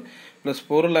செலவு ப்ளஸ்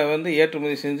பொருளை வந்து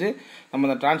ஏற்றுமதி செஞ்சு நம்ம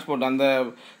அந்த டிரான்ஸ்போர்ட் அந்த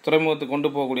துறைமுகத்துக்கு கொண்டு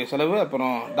போகக்கூடிய செலவு,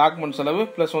 அப்புறம் டாக்குமெண்ட் செலவு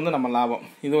ப்ளஸ் வந்து நம்ம லாபம்,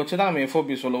 இதை வச்சு தான் நம்ம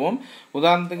எஃப்ஓபி சொல்லுவோம்.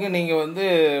 உதாரணத்துக்கு நீங்கள் வந்து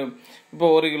இப்போ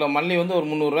 1 கிலோ மல்லி வந்து ஒரு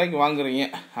 300 ரூபாய்க்கு வாங்குறீங்க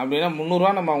அப்படின்னா 300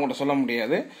 ரூபா நம்ம அவங்கள்ட்ட சொல்ல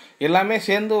முடியாது. எல்லாமே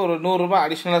சேர்ந்து ஒரு 100 ரூபாய்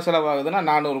அடிஷ்னலாக செலவாகுதுன்னா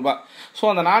 400 ரூபாய். ஸோ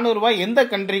அந்த 400 ரூபாய் எந்த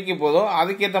கண்ட்ரிக்கு போதோ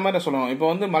அதுக்கேற்ற மாதிரி சொல்லணும். இப்போ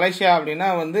வந்து மலேசியா அப்படின்னா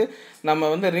வந்து நம்ம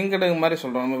வந்து ரிங்கடு மாதிரி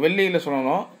சொல்கிறோம், நம்ம வெள்ளியில்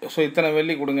சொல்லணும். ஸோ இத்தனை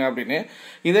வெள்ளி கொடுங்க அப்படின்னு.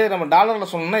 இதே நம்ம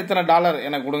டாலரில் சொல்லணும்னா இத்தனை டாலர்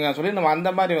எனக்கு கொடுங்க சொல்லி நம்ம அந்த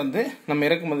மாதிரி வந்து நம்ம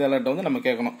இறக்குமதியாளர்கிட்ட வந்து நம்ம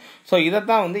கேட்கணும். ஸோ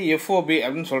இதைத்தான் வந்து எஃப்ஓபி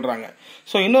அப்படின்னு சொல்கிறாங்க.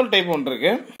 ஸோ இன்னொரு டைப் ஒன்று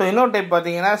இருக்குது. ஸோ இன்னொரு டைப்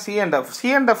பார்த்தீங்கன்னா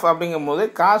சிஎன்எஃப் அப்படிங்கும் போது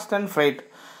காஸ்ட் அண்ட் ஃப்ரைட்,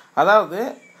 அதாவது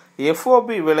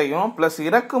எஃப்ஓபி விலையும் ப்ளஸ்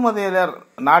இறக்குமதியாளர்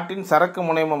நாட்டின் சரக்கு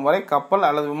முனையம் வரை கப்பல்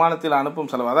அல்லது விமானத்தில்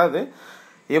அனுப்பும் செலவு. அதாவது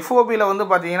எஃப்ஓபியில் வந்து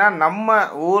பார்த்தீங்கன்னா நம்ம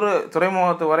ஊர்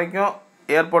துறைமுகத்து வரைக்கும்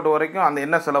ஏர்போர்ட் வரைக்கும் அந்த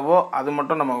என்ன செலவோ அது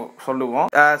மட்டும் நம்ம சொல்லுவோம்.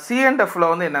 சிஎன்எஃப்ல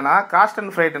வந்து என்னன்னா காஸ்ட்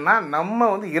அண்ட் ஃப்ரைட்னா நம்ம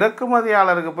வந்து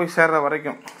இறக்குமதியாளருக்கு போய் சேர்ற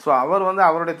வரைக்கும், ஸோ அவர் வந்து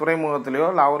அவருடைய துறைமுகத்திலையோ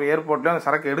இல்லை அவர் ஏர்போர்ட்லையோ அந்த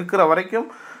சரக்கு எடுக்கிற வரைக்கும்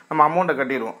நம்ம அமௌண்ட்டை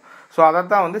கட்டிடுவோம். ஸோ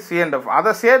அதைத்தான் வந்து சிஎன்எஃப்,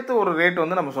 அதை சேர்த்து ஒரு ரேட்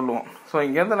வந்து நம்ம சொல்லுவோம். ஸோ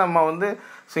இங்கேருந்து நம்ம வந்து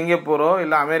சிங்கப்பூரோ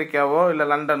இல்லை அமெரிக்காவோ இல்லை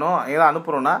லண்டனோ ஏதோ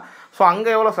அனுப்புகிறோன்னா ஸோ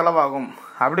அங்கே எவ்வளோ செலவாகும்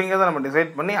அப்படிங்கிறத நம்ம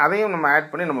டிசைட் பண்ணி அதையும் நம்ம ஆட்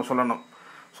பண்ணி நம்ம சொல்லணும்.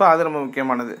 ஸோ அது ரொம்ப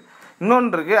முக்கியமானது.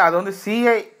 இன்னொன்று இருக்குது, அது வந்து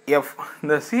சிஐஎஃப்.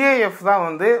 இந்த சிஐஎஃப் தான்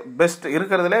வந்து பெஸ்ட்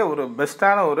இருக்கிறதுலே ஒரு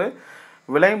பெஸ்ட்டான ஒரு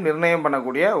விலை நிர்ணயம்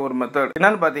பண்ணக்கூடிய ஒரு மெத்தட்.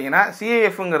 என்னன்னு பார்த்தீங்கன்னா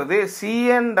சிஐஎஃப்ங்கிறது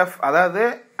சிஎன்எஃப், அதாவது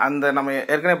அந்த நம்ம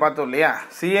ஏற்கனவே பார்த்தோம் இல்லையா,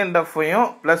 சிஎன்எஃப்ஐயும்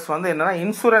ப்ளஸ் வந்து என்னன்னா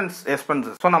இன்சூரன்ஸ்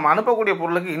எக்ஸ்பென்சஸ். ஸோ நம்ம அனுப்பக்கூடிய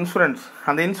பொருளுக்கு இன்சூரன்ஸ்,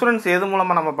 அந்த இன்சூரன்ஸ் எது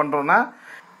மூலமாக நம்ம பண்ணுறோன்னா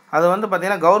அது வந்து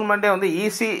பார்த்தீங்கன்னா கவர்மெண்ட்டே வந்து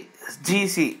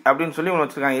ECGC அப்படின்னு சொல்லி ஒன்று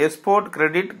வச்சுருக்காங்க, எக்ஸ்போர்ட்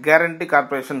கிரெடிட் கேரண்டி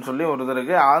கார்பரேஷன் சொல்லி ஒரு இது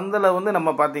இருக்குது. அதில் வந்து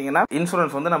நம்ம பார்த்தீங்கன்னா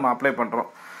இன்சூரன்ஸ் வந்து நம்ம அப்ளை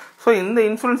பண்ணுறோம். ஸோ இந்த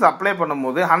இன்சூரன்ஸ் அப்ளை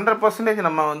பண்ணும்போது 100%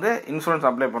 நம்ம வந்து இன்சூரன்ஸ்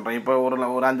அப்ளை பண்ணுறோம். இப்போ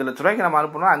ஒரு 5 லட்ச ரூபாய்க்கு நம்ம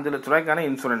அனுப்பணும், 5 லட்ச ரூபாய்க்கான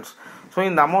இன்சூரன்ஸ். ஸோ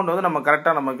இந்த அமௌண்ட் வந்து நம்ம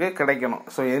கரெக்டாக நமக்கு கிடைக்கணும்.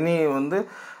 ஸோ எனி வந்து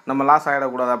நம்ம லாஸ்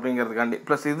ஆகிடக்கூடாது அப்படிங்கிறதுக்காண்டி.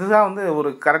 ப்ளஸ் இதுதான் வந்து ஒரு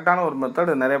கரெக்டான ஒரு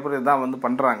மெத்தட், நிறைய பேர் இதுதான் வந்து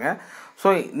பண்ணுறாங்க. ஸோ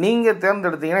நீங்கள்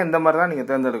தேர்ந்தெடுத்தீங்கன்னா இந்த மாதிரி தான் நீங்கள்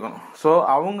தேர்ந்தெடுக்கணும். ஸோ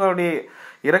அவங்களுடைய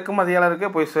இறக்குமதியாளருக்கே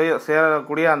போய்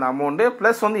சேரக்கூடிய அந்த அமௌண்ட்டு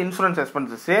ப்ளஸ் வந்து இன்சூரன்ஸ்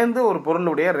எக்ஸ்பென்சஸ் சேர்ந்து ஒரு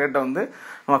பொருளுடைய ரேட்டை வந்து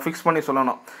நம்ம ஃபிக்ஸ் பண்ணி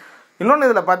சொல்லணும். இன்னொன்று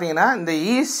இதில் பார்த்தீங்கன்னா இந்த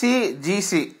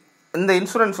ECGC இந்த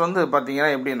இன்சூரன்ஸ் வந்து பார்த்தீங்கன்னா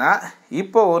எப்படின்னா,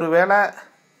 இப்போ ஒரு வேளை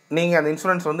நீங்கள் அந்த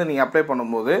இன்சூரன்ஸ் வந்து நீங்கள் அப்ளை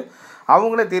பண்ணும்போது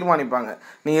அவங்களே தீர்மானிப்பாங்க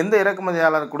நீங்கள் எந்த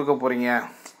இறக்குமதியாளர் கொடுக்க போகிறீங்க.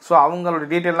 ஸோ அவங்களோட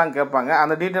டீட்டெயிலாம் கேட்பாங்க.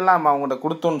 அந்த டீட்டெயிலாம் நம்ம அவங்கள்ட்ட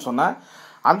கொடுத்தோன்னு சொன்னால்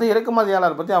அந்த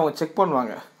இறக்குமதியாளர் பற்றி அவங்க செக்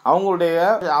பண்ணுவாங்க.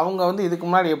 அவங்க வந்து இதுக்கு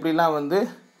முன்னாடி எப்படிலாம் வந்து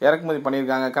இறக்குமதி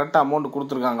பண்ணியிருக்காங்க, கரெக்டாக அமௌண்ட்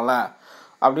கொடுத்துருக்காங்களா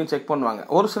அப்படின்னு செக் பண்ணுவாங்க.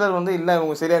 ஒரு சிலர் வந்து இல்லை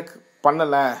இவங்க சரியாக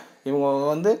பண்ணலை, இவங்க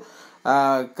வந்து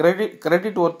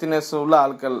கிரெடிட் ஒர்த்தினஸ் உள்ள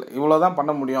ஆட்கள், இவ்வளோ தான்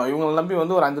பண்ண முடியும், இவங்களை நம்பி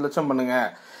வந்து ஒரு 5 லட்சம் பண்ணுங்கள்,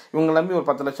 இவங்களை நம்பி ஒரு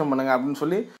 10 லட்சம் பண்ணுங்கள் அப்படின்னு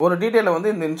சொல்லி ஒரு டீட்டெயிலை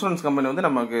வந்து இந்த இன்சூரன்ஸ் கம்பெனி வந்து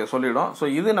நமக்கு சொல்லிவிடும். ஸோ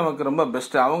இது நமக்கு ரொம்ப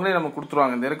பெஸ்ட்டு. அவங்களே நம்ம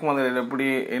கொடுத்துருவாங்க, இந்த இறக்குமதியில் எப்படி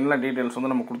என்ன டீட்டெயில்ஸ்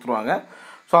வந்து நம்ம கொடுத்துருவாங்க.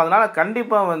 ஸோ அதனால்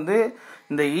கண்டிப்பாக வந்து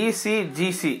இந்த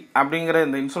ECGC அப்படிங்கிற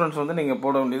இந்த இன்சூரன்ஸ் வந்து நீங்கள்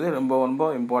போட வேண்டியது ரொம்ப ரொம்ப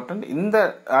இம்பார்ட்டன்ட். இந்த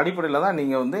அடிப்படையில் தான்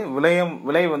நீங்கள் வந்து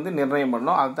விலை வந்து நிர்ணயம்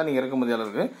பண்ணணும். அதுதான் நீங்கள்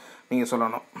இறக்குமதியாளருக்கு நீங்கள்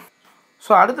சொல்லணும்.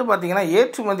 ஸோ அடுத்து பார்த்தீங்கன்னா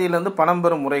ஏற்றுமதியிலேருந்து பணம்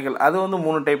பெறும் முறைகள், அது வந்து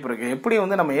 3 டைப் இருக்குது. எப்படி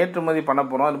வந்து நம்ம ஏற்றுமதி பண்ண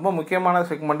போகிறோம், ரொம்ப முக்கியமான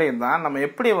செக்மெண்ட்டே இதுதான். நம்ம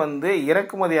எப்படி வந்து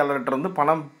இறக்குமதியாளர்கிட்ட இருந்து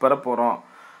பணம் பெற போகிறோம்,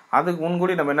 அதுக்கு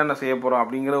முன்கூடி நம்ம என்னென்ன செய்ய போகிறோம்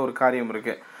அப்படிங்கிற ஒரு காரியம்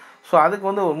இருக்குது. ஸோ அதுக்கு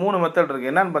வந்து ஒரு 3 மெத்தட்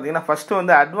இருக்குது. என்னென்னு பார்த்தீங்கன்னா, ஃபஸ்ட்டு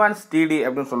வந்து அட்வான்ஸ் TD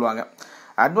அப்படின்னு சொல்லுவாங்க.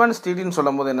 அட்வான்ஸ் TDன்னு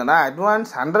சொல்லும் போது என்னென்னா,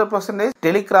 அட்வான்ஸ் 100%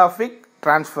 டெலிகிராஃபிக்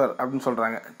ட்ரான்ஸ்ஃபர் அப்படின்னு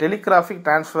சொல்கிறாங்க. டெலிகிராஃபிக்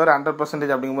ட்ரான்ஸ்ஃபர்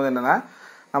 100% அப்படிங்கும்போது என்னென்னா,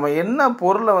 நம்ம என்ன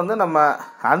பொருளை வந்து நம்ம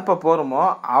அனுப்ப போகிறோமோ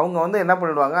அவங்க வந்து என்ன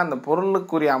பண்ணிவிடுவாங்க, அந்த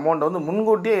பொருளுக்குரிய அமௌண்ட்டை வந்து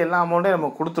முன்கூட்டியே எல்லா அமௌண்ட்டையும் நம்ம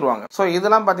கொடுத்துருவாங்க. ஸோ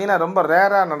இதெல்லாம் பார்த்தீங்கன்னா ரொம்ப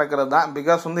ரேராக நடக்கிறது தான்.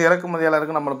 பிகாஸ் வந்து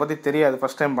இறக்குமதியாளருக்கு நம்மளை பற்றி தெரியாது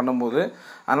ஃபஸ்ட் டைம் பண்ணும்போது.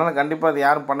 அதனால் கண்டிப்பாக அது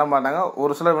யாரும் பண்ண மாட்டாங்க.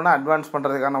 ஒரு சிலர் வேணால் அட்வான்ஸ்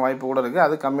பண்ணுறதுக்கான வாய்ப்பு கூட இருக்குது.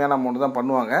 அது கம்மியான அமௌண்ட் தான்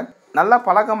பண்ணுவாங்க. நல்லா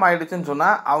பழக்கம் ஆகிடுச்சுன்னு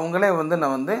சொன்னால் அவங்களே வந்து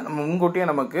நம்ம முன்கூட்டியே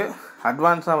நமக்கு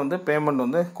அட்வான்ஸாக வந்து பேமெண்ட்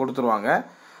வந்து கொடுத்துருவாங்க.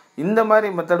 இந்த மாதிரி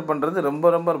மெத்தட் பண்ணுறது ரொம்ப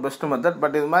ரொம்ப பெஸ்ட் மெத்தட்.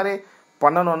 பட் இது மாதிரி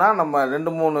பண்ணணும்னா நம்ம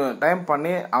 2-3 டைம்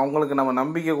பண்ணி அவங்களுக்கு நம்ம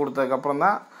நம்பிக்கை கொடுத்ததுக்கப்புறம்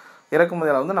தான்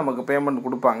இறக்குமதியாளர் வந்து நமக்கு பேமெண்ட்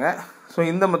கொடுப்பாங்க. ஸோ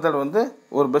இந்த மெத்தட் வந்து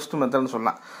ஒரு பெஸ்ட் மெத்தட்னு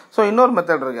சொல்லலாம். ஸோ இன்னொரு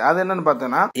மெத்தட் இருக்குது. அது என்னென்னு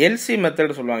பார்த்தோன்னா LC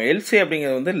மெத்தட் சொல்லுவாங்க. LC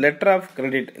அப்படிங்கிறது வந்து லெட்டர் ஆஃப்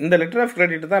கிரெடிட். இந்த லெட்டர் ஆஃப்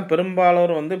கிரெடிட் தான்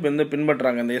பெரும்பாலோர் வந்து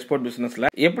பின்பற்றுறாங்க இந்த எக்ஸ்போர்ட் பிஸ்னஸில்.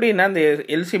 எப்படின்னா இந்த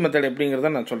LC மெத்தட்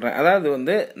எப்படிங்கிறத நான் சொல்கிறேன். அதாவது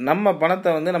வந்து நம்ம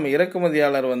பணத்தை வந்து நம்ம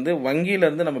இறக்குமதியாளர் வந்து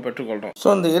வங்கியிலேருந்து நம்ம பெற்றுக்கொள்கிறோம். ஸோ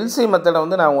இந்த LC மெத்தடை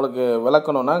வந்து நான் உங்களுக்கு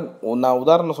விளக்கணும்னா நான்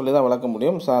உதாரணம் சொல்லி தான் விளக்க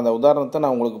முடியும். ஸோ அந்த உதாரணத்தை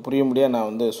நான் உங்களுக்கு புரிய முடியாது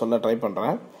நான் வந்து சொல்ல ட்ரை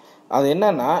பண்ணுறேன். அது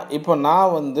என்னென்னா, இப்போ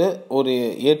நான் வந்து ஒரு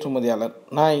ஏற்றுமதியாளர்,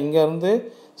 நான் இங்கேருந்து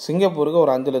சிங்கப்பூருக்கு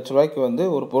ஒரு 5 லட்ச ரூபாய்க்கு வந்து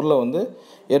ஒரு பொருளை வந்து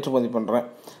ஏற்றுமதி பண்ணுறேன்.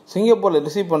 சிங்கப்பூரில்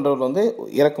ரிசீவ் பண்ணுறவர் வந்து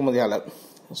இறக்குமதியாளர்.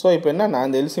 ஸோ இப்போ என்னென்னா,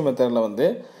 இந்த LC மெத்தடில் வந்து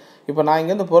இப்போ நான்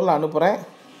இங்கேருந்து பொருளை அனுப்புகிறேன்,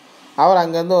 அவர்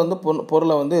அங்கேருந்து வந்து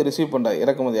பொருளை வந்து ரிசீவ் பண்ணுறார்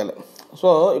இறக்குமதியாளர். ஸோ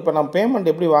இப்போ நான்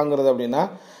பேமெண்ட் எப்படி வாங்குறது அப்படின்னா,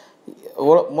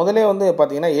 முதலே வந்து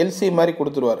பார்த்தீங்கன்னா LC மாதிரி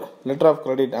கொடுத்துருவார், லெட்டர் ஆஃப்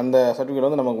கிரெடிட். அந்த சர்டிஃபிகேட்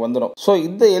வந்து நமக்கு வந்துடும். ஸோ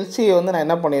இந்த LCயை வந்து நான்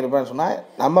என்ன பண்ணியிருப்பேன்னு சொன்னால்,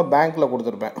 நம்ம பேங்க்கில்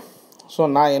கொடுத்துருப்பேன். ஸோ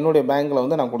நான் என்னுடைய பேங்க்கில்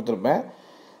வந்து நான் கொடுத்துருப்பேன்.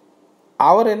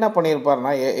 அவர் என்ன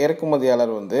பண்ணியிருப்பார்னா,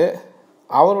 இறக்குமதியாளர் வந்து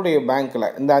அவருடைய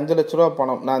பேங்க்கில் இந்த 5 லட்ச ரூபா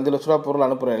பணம், நான் 5 லட்ச ரூபா பொருள்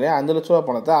அனுப்புகிறேன் இல்லையா, 5 லட்ச ரூபா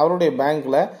பணத்தை அவருடைய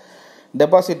பேங்க்கில்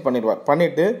டெபாசிட் பண்ணிடுவார்.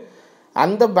 பண்ணிவிட்டு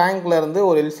அந்த பேங்க்கில் இருந்து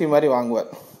ஒரு LC மாதிரி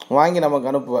வாங்கி நமக்கு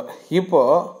அனுப்புவார்.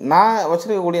 இப்போது நான்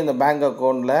வச்சுருக்கக்கூடிய இந்த பேங்க்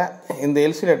அக்கௌண்ட்டில் இந்த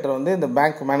LC லெட்டர் வந்து இந்த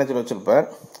பேங்க் மேனேஜர் வச்சுருப்பார்.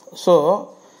 ஸோ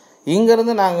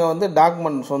இங்கேருந்து நாங்கள் வந்து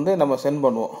டாக்குமெண்ட்ஸ் வந்து நம்ம சென்ட்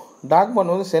பண்ணுவோம்.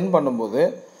 டாக்குமெண்ட் வந்து சென்ட் பண்ணும்போது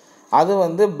அது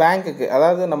வந்து பேங்க்குக்கு,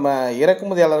 அதாவது நம்ம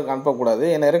இறக்குமதியாளருக்கு அனுப்பக்கூடாது.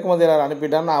 ஏன்னா இறக்குமதியாளர்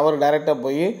அனுப்பிட்டான்னா அவர் டைரெக்டாக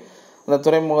போய் அந்த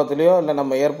துறைமுகத்துலேயோ இல்லை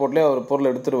நம்ம ஏர்போர்ட்லேயோ ஒரு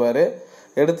பொருள்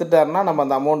எடுத்துட்டாருன்னா நம்ம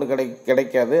அந்த அமௌண்ட்டு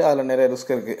கிடைக்காது. அதில் நிறைய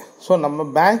ரிஸ்க் இருக்குது. ஸோ நம்ம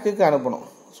பேங்க்குக்கு அனுப்பணும்.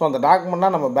 ஸோ அந்த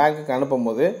டாக்குமெண்ட்லாம் நம்ம பேங்க்குக்கு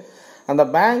அனுப்பும்போது அந்த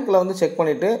பேங்க்கில் வந்து செக்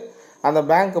பண்ணிவிட்டு அந்த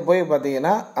பேங்க்கு போய்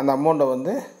பார்த்திங்கன்னா அந்த அமௌண்ட்டை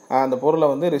வந்து அந்த பொருளை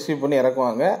வந்து ரிசீவ் பண்ணி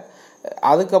இறக்குவாங்க.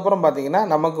 அதுக்கப்புறம் பார்த்திங்கன்னா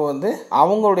நமக்கு வந்து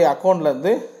அவங்களுடைய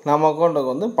அக்கௌண்ட்லேருந்து நம்ம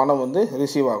அக்கௌண்ட்டுக்கு வந்து பணம் வந்து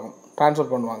ரிசீவ் ஆகும்,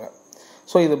 ட்ரான்ஸ்ஃபர் பண்ணுவாங்க.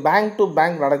 ஸோ இது பேங்க் டு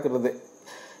பேங்க் நடக்கிறது.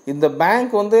 இந்த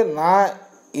பேங்க் வந்து நான்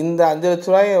இந்த 5 லட்ச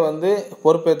ரூபாயை வந்து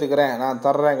பொறுப்பேற்றுக்கிறேன், நான்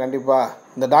தர்றேன், கண்டிப்பாக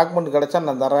இந்த டாக்குமெண்ட் கிடச்சா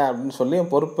நான் தர்றேன் அப்படின்னு சொல்லி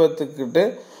பொறுப்பேற்றுக்கிட்டு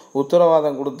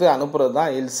உத்தரவாதம் கொடுத்து அனுப்புறது தான்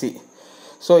LC.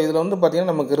 ஸோ இதில் வந்து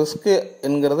பார்த்திங்கன்னா நமக்கு ரிஸ்க்கு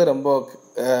என்கிறது ரொம்ப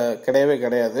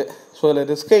கிடையாது. ஸோ இதில்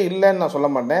ரிஸ்க்கே இல்லைன்னு நான் சொல்ல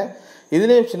மாட்டேன்.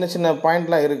 இதுலேயும் சின்ன சின்ன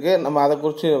பாயிண்ட்லாம் இருக்குது. நம்ம அதை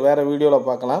குறித்து வேறு வீடியோவில்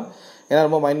பார்க்கலாம். ஏன்னா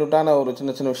ரொம்ப மைன்யூட்டான ஒரு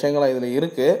சின்ன சின்ன விஷயங்கள்லாம் இதில்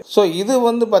இருக்குது. ஸோ இது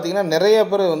வந்து பார்த்திங்கன்னா நிறைய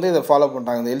பேர் வந்து இதை ஃபாலோ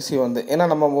பண்ணுறாங்க இந்த LC வந்து. ஏன்னா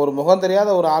நம்ம ஒரு முகம் தெரியாத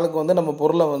ஒரு ஆளுக்கு வந்து நம்ம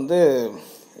பொருளை வந்து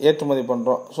ஏற்றுமதி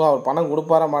பண்ணுறோம். ஸோ அவர் பணம்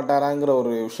கொடுப்பாரா மாட்டாராங்கிற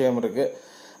ஒரு விஷயம் இருக்குது.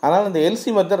 அதனால் இந்த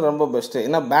LC மெத்தட் ரொம்ப பெஸ்ட்டு.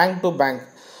 ஏன்னா பேங்க் டு பேங்க்.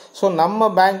 ஸோ நம்ம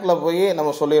பேங்க்கில் போய் நம்ம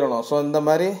சொல்லிடணும். ஸோ இந்த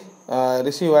மாதிரி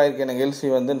ரிசீவ் ஆகிருக்கு எனக்கு எல்சி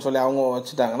வந்துன்னு சொல்லி அவங்க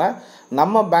வச்சுட்டாங்கன்னா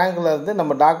நம்ம பேங்க்கில் இருந்து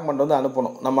நம்ம டாக்குமெண்ட் வந்து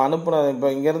அனுப்பணும். நம்ம அனுப்புகிற இப்போ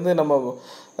இங்கேருந்து நம்ம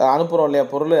அனுப்புகிறோம் இல்லையா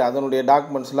பொருள், அதனுடைய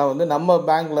டாக்குமெண்ட்ஸ்லாம் வந்து நம்ம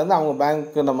பேங்க்லேருந்து அவங்க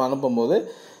பேங்க்கு நம்ம அனுப்பும்போது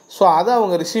ஸோ அதை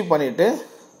அவங்க ரிசீவ் பண்ணிவிட்டு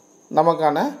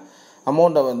நமக்கான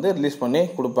அமௌண்ட்டை வந்து ரிலீஸ் பண்ணி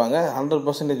கொடுப்பாங்க.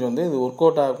 100% வந்து இது ஒர்க்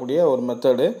அவுட் ஆகக்கூடிய ஒரு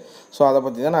மெத்தடு. ஸோ அதை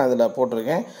பற்றி தான் நான் இதில்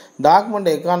போட்டிருக்கேன். டாக்குமெண்ட்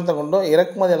எக்காரணத்தை கொண்டும்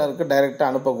இறக்குமதியாளருக்கு டைரெக்டாக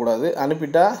அனுப்பக்கூடாது.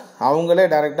 அனுப்பிட்டா அவங்களே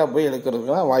டைரெக்டாக போய்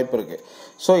எடுக்கிறதுக்கு வாய்ப்பு இருக்குது.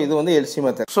 ஸோ இது வந்து எல்சி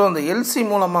மெத்தட். ஸோ அந்த எல்சி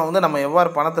மூலமாக வந்து நம்ம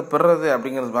எவ்வாறு பணத்தை பெறுறது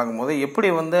அப்படிங்கிறது பார்க்கும்போது எப்படி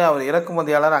வந்து அவர்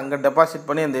இறக்குமதியாளர் அங்கே டெபாசிட்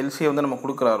பண்ணி அந்த எல்சியை வந்து நம்ம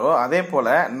கொடுக்குறாரோ அதே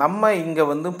போல் நம்ம இங்கே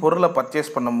வந்து பொருளை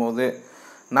பர்ச்சேஸ் பண்ணும்போது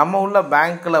நம்ம உள்ள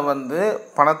பேங்க்கில் வந்து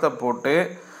பணத்தை போட்டு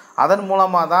அதன்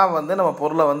மூலமாக தான் வந்து நம்ம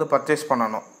பொருளை வந்து பர்ச்சேஸ்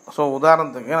பண்ணணும். ஸோ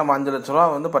உதாரணத்துக்கு நம்ம 5 லட்ச ரூபா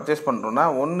வந்து பர்ச்சேஸ் பண்ணுறோன்னா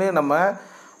ஒன்று நம்ம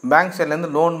பேங்க் சைட்லேருந்து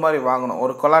லோன் மாதிரி வாங்கணும்.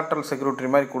 ஒரு கொலாட்ரல் செக்யூரிட்டி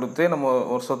மாதிரி கொடுத்து நம்ம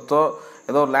ஒரு சொத்தோ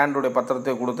ஏதோ ஒரு லேண்டுடைய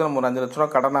பத்திரத்தையோ கொடுத்து நம்ம ஒரு 5 லட்ச ரூபா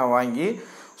கடனாக வாங்கி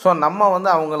ஸோ நம்ம வந்து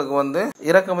அவங்களுக்கு வந்து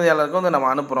இறக்குமதியாளருக்கு வந்து நம்ம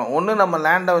அனுப்புகிறோம். ஒன்று நம்ம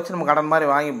லேண்டை வச்சு நம்ம கடன் மாதிரி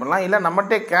வாங்கி போடலாம், இல்லை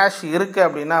நம்மகிட்டே கேஷ் இருக்குது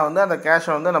அப்படின்னா வந்து அந்த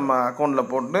கேஷை வந்து நம்ம அக்கௌண்ட்டில்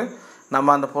போட்டு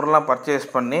நம்ம அந்த பொருளாக பர்ச்சேஸ்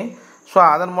பண்ணி ஸோ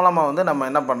அதன் மூலமாக வந்து நம்ம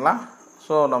என்ன பண்ணலாம்,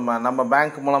 ஸோ நம்ம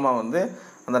பேங்க் மூலமாக வந்து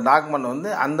அந்த டாக்குமெண்ட் வந்து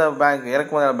அந்த பேங்க்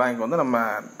இறக்குமதியாளர் பேங்க் வந்து நம்ம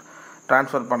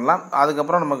ட்ரான்ஸ்ஃபர் பண்ணலாம்.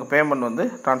 அதுக்கப்புறம் நமக்கு பேமெண்ட் வந்து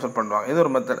ட்ரான்ஸ்ஃபர் பண்ணுவாங்க. இது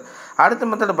ஒரு மெத்தட். அடுத்த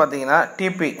மெத்தட் பார்த்தீங்கன்னா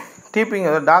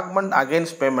டிபிங்கிறது டாக்குமெண்ட்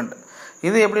அகெயின்ஸ்ட் பேமெண்ட்.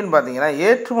 இது எப்படின்னு பார்த்தீங்கன்னா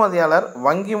ஏற்றுமதியாளர்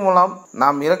வங்கி மூலம்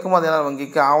நாம் இறக்குமதியாளர்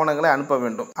வங்கிக்கு ஆவணங்களை அனுப்ப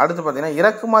வேண்டும். அடுத்து பார்த்தீங்கன்னா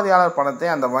இறக்குமதியாளர் பணத்தை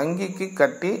அந்த வங்கிக்கு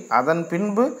கட்டி அதன்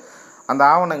பின்பு அந்த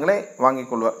ஆவணங்களை வாங்கி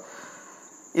கொள்வார்.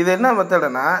 இது என்ன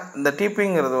மெத்தடுனா இந்த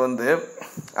டிபிங்கிறது வந்து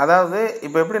அதாவது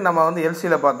இப்போ எப்படி நம்ம வந்து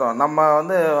எல்சியில் பார்த்தோம், நம்ம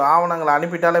வந்து ஆவணங்களை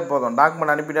அனுப்பிட்டாலே போதும்,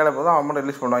 டாக்குமெண்ட் அனுப்பிட்டாலே போதும், அமௌண்ட்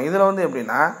ரிலீஸ் பண்ணுவோம். இதில் வந்து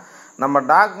எப்படின்னா நம்ம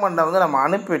டாக்குமெண்ட்டை வந்து நம்ம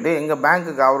அனுப்பிட்டு எங்கள்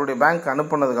பேங்க்குக்கு அவருடைய பேங்க்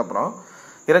அனுப்புனதுக்கப்புறம்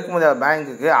இறக்குமதியாளர்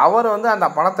பேங்க்குக்கு அவர் வந்து அந்த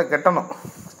பணத்தை கட்டணும்.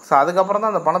 ஸோ அதுக்கப்புறம்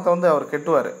தான் அந்த பணத்தை வந்து அவர்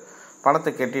கட்டுவார்.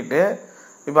 பணத்தை கட்டிட்டு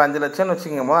இப்போ 5 லட்சம்னு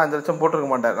வச்சுக்கும் போது 5 லட்சம் போட்டிருக்க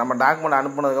மாட்டார். நம்ம டாக்குமெண்ட்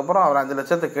அனுப்புனதுக்கப்புறம் அவர் 5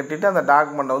 லட்சத்தை கட்டிட்டு அந்த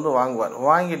டாக்குமெண்ட்டை வந்து வாங்குவார்.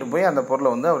 வாங்கிட்டு போய் அந்த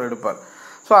பொருளை வந்து அவர் எடுப்பார்.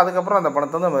 ஸோ அதுக்கப்புறம் அந்த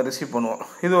பணத்தை வந்து நம்ம ரிசீவ் பண்ணுவோம்.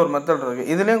 இது ஒரு மெத்தட் இருக்குது.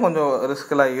 இதுலேயும் கொஞ்சம்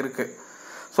ரிஸ்க்கெலாம் இருக்குது.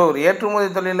 ஸோ ஒரு ஏற்றுமதி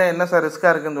தொழிலில் என்ன சார்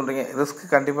ரிஸ்க்காக இருக்குதுன்னு சொல்கிறீங்க, ரிஸ்க்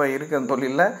கண்டிப்பாக இருக்குது அந்த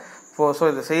தொழிலில். ஸோ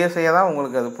இது செய்ய தான்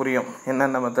உங்களுக்கு அது புரியும்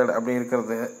என்னென்ன மெத்தட் அப்படி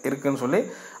இருக்குதுன்னு சொல்லி.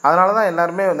 அதனால தான்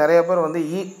எல்லாருமே நிறைய பேர் வந்து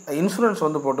இன்சூரன்ஸ்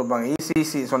வந்து போட்டுப்பாங்க.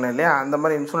 ECGC சொன்னேன் இல்லையா, அந்த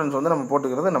மாதிரி இன்சூரன்ஸ் வந்து நம்ம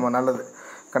போட்டுக்கிறது நம்ம நல்லது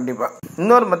கண்டிப்பாக.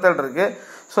 இன்னொரு மெத்தட் இருக்குது.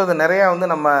 ஸோ இது நிறையா வந்து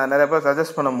நம்ம நிறைய பேர்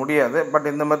சஜஸ்ட் பண்ண முடியாது. பட்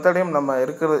இந்த மெத்தடையும் நம்ம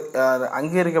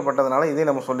அங்கீகரிக்கப்பட்டதுனால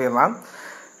இதையும் நம்ம சொல்லிடலாம்.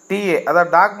 டிஏ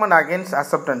அதாவது டாக்குமெண்ட் அகெயின்ஸ்ட்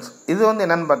அக்செப்டன்ஸ். இது வந்து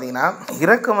என்னென்னு பார்த்தீங்கன்னா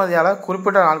இறக்குமதியாளர்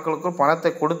குறிப்பிட்ட நாட்களுக்குள்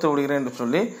பணத்தை கொடுத்து விடுகிறேன் என்று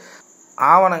சொல்லி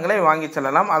ஆவணங்களை வாங்கி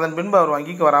செல்லலாம். அதன் பின்பு அவர்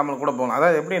வங்கிக்கு வராமல் கூட போகலாம்.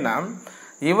 அதாவது எப்படின்னா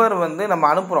இவர் வந்து நம்ம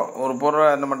அனுப்புகிறோம் ஒரு பொருளை,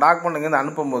 நம்ம டாக்குமெண்ட் இங்கேருந்து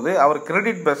அனுப்பும்போது அவர்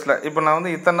கிரெடிட் பேஸில் இப்போ நான்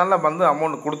வந்து இத்தனை நாளில் வந்து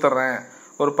அமௌண்ட் கொடுத்துட்றேன்,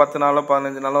 ஒரு 10 நாளோ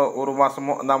 15 நாளோ ஒரு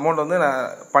மாதமோ அந்த அமௌண்ட் வந்து நான்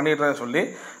பண்ணிடுறேன்னு சொல்லி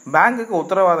பேங்க்குக்கு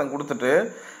உத்தரவாதம் கொடுத்துட்டு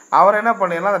அவர் என்ன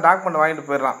பண்ணிடலாம், அந்த டாக்குமெண்ட் வாங்கிட்டு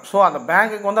போயிடலாம். ஸோ அந்த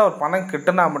பேங்க்குக்கு வந்து அவர் பணம்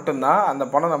கட்டினா மட்டும்தான் அந்த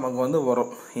பணம் நமக்கு வந்து வரும்.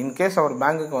 இன்கேஸ் அவர்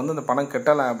பேங்க்குக்கு வந்து அந்த பணம்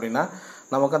கட்டலை அப்படின்னா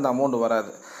நமக்கு அந்த அமௌண்ட்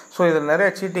வராது. ஸோ இதில் நிறைய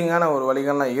சீட்டிங்கான ஒரு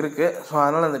வழிகள்லாம் இருக்குது. ஸோ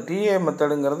அதனால் அந்த டிஏ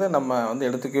மெத்தடுங்கிறது நம்ம வந்து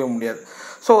எடுத்துக்கவே முடியாது.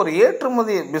 ஸோ ஒரு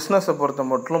ஏற்றுமதி பிஸ்னஸை பொறுத்த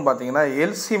மட்டும் பார்த்தீங்கன்னா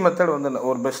எல்சி மெத்தட் வந்து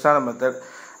ஒரு பெஸ்ட்டான மெத்தட்.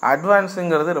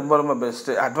 அட்வான்ஸுங்கிறது ரொம்ப ரொம்ப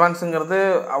பெஸ்ட்டு. அட்வான்ஸுங்கிறது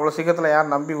அவ்வளோ சீக்கிரத்தில்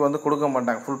யாரும் நம்பி வந்து கொடுக்க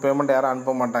மாட்டாங்க, ஃபுல் பேமெண்ட் யாரும்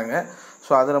அனுப்ப மாட்டாங்க.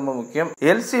 ஸோ அது ரொம்ப முக்கியம்.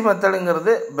 எல்சி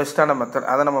மெத்தடுங்கிறது பெஸ்ட்டான மெத்தட்,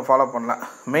 அதை நம்ம ஃபாலோ பண்ணலாம்.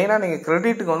 மெயினாக நீங்கள்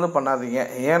கிரெடிட்டுக்கு வந்து பண்ணாதீங்க.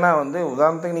 ஏன்னா வந்து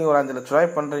உதாரணத்துக்கு நீங்கள் ஒரு 5 லட்ச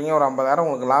ரூபாய் பண்ணுறீங்க, ஒரு 50,000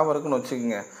 உங்களுக்கு லாபம் இருக்குன்னு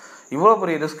வச்சுக்கோங்க, இவ்வளோ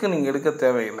பெரிய ரிஸ்க்கு நீங்கள் எடுக்க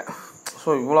தேவையில்லை. ஸோ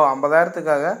இவ்வளோ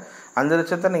 50,000த்துக்காக 5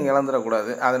 லட்சத்தை நீங்கள்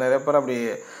இழந்துடக்கூடாது. அது நிறைய பேர் அப்படி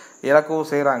இறக்கவும்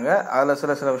செய்கிறாங்க. அதில்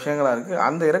சில விஷயங்களாக இருக்குது.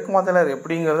 அந்த இறக்குமதியாளர்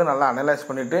எப்படிங்கிறது நல்லா அனலைஸ்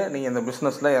பண்ணிவிட்டு நீங்கள் இந்த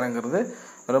பிஸ்னஸில் இறங்குறது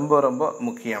ரொம்ப ரொம்ப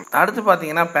முக்கியம். அடுத்து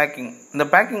பார்த்தீங்கன்னா பேக்கிங். இந்த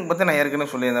பேக்கிங் பற்றி நான்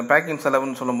ஏற்கனவே சொல்லியிருந்தேன். பேக்கிங்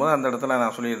செலவுன்னு சொல்லும்போது அந்த இடத்துல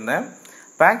நான் சொல்லியிருந்தேன்.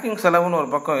 பேக்கிங் செலவுன்னு ஒரு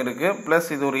பக்கம் இருக்குது, ப்ளஸ்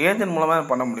இது ஒரு ஏஜென்ட் மூலமாக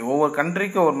பண்ண முடியும். ஒவ்வொரு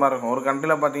கண்ட்ரிக்கும் ஒரு மாதிரி இருக்கும். ஒரு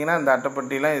கண்ட்ரியில் பார்த்தீங்கன்னா இந்த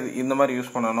அட்டைப்பட்டிலாம் இந்த மாதிரி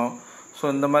யூஸ் பண்ணணும். ஸோ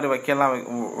இந்த மாதிரி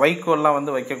வைக்கோல்லாம்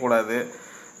வந்து வைக்கக்கூடாது.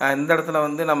 இந்த இடத்துல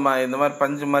வந்து நம்ம இந்த மாதிரி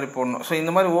பஞ்சு மாதிரி போடணும். ஸோ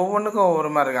இந்த மாதிரி ஒவ்வொன்றுக்கும் ஒவ்வொரு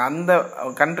மாதிரி இருக்குது. அந்த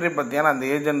கண்ட்ரி பற்றியான அந்த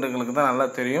ஏஜென்ட்டுங்களுக்கு தான் நல்லா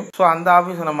தெரியும். ஸோ அந்த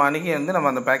ஆஃபீஸை நம்ம அணுகி வந்து நம்ம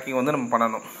அந்த பேக்கிங் வந்து நம்ம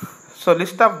பண்ணணும். ஸோ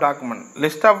லிஸ்ட் ஆஃப்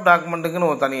டாக்குமெண்ட்டுக்குன்னு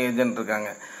ஒரு தனி ஏஜென்ட்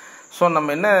இருக்காங்க. ஸோ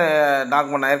நம்ம என்ன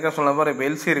டாக்குமெண்ட் ஏற்கனவே சொன்ன மாதிரி இப்போ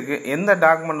எல்சி இருக்குது, எந்த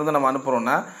டாக்குமெண்ட் வந்து நம்ம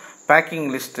அனுப்புகிறோன்னா packing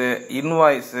list,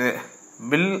 invoice,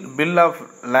 bill of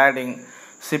lading,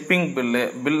 shipping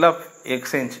bill of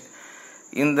exchange,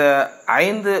 இந்த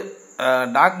 5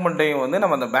 டாக்குமெண்ட்டையும் வந்து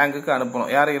நம்ம அந்த பேங்க்குக்கு அனுப்பணும்.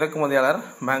 யார் இறக்குமதியாளர்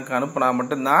பேங்க்கு அனுப்புனா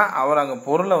மட்டும்தான் அவர் அங்கே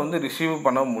பொருளை வந்து ரிசீவ்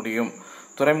பண்ண முடியும்.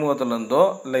 துறைமுகத்துலேருந்தோ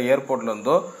இல்லை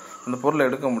ஏர்போர்ட்லேருந்தோ அந்த பொருளை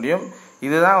எடுக்க முடியும்.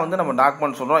 இதுதான் வந்து நம்ம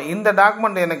டாக்குமெண்ட் சொல்கிறோம். இந்த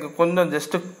டாக்குமெண்ட் எனக்கு கொஞ்சம்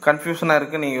ஜஸ்ட்டு கன்ஃபியூஷனாக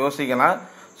இருக்குது நீங்கள் யோசிக்கலாம்.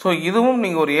 ஸோ இதுவும்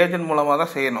நீங்கள் ஒரு ஏஜென்ட் மூலமாக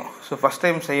தான் செய்யணும். ஸோ ஃபஸ்ட்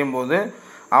டைம் செய்யும்போது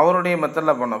அவருடைய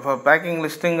மெத்தடில் பண்ணோம். இப்போ பேக்கிங்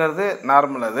லிஸ்ட்டுங்கிறது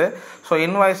நார்மல் அது. ஸோ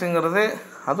இன்வாய்ஸுங்கிறது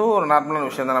அதுவும் ஒரு நார்மலான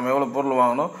விஷயம் தான். நம்ம எவ்வளோ பொருள்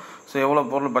வாங்கணும், ஸோ எவ்வளோ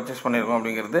பொருள் பர்ச்சேஸ் பண்ணியிருக்கோம்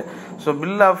அப்படிங்கிறது. ஸோ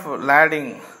பில் ஆஃப் லேடிங்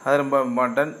அது ரொம்ப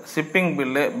important. Shipping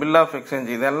bill, bill of exchange,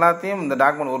 இது எல்லாத்தையும் இந்த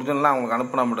டாக்குமெண்ட் ஒரிஜினலாக அவங்களுக்கு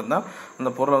அனுப்பினா மட்டும்தான் அந்த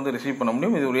பொருளை வந்து ரிசீவ் பண்ண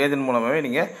முடியும். இது ஒரு ஏஜென்ட் மூலமாகவே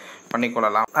நீங்கள்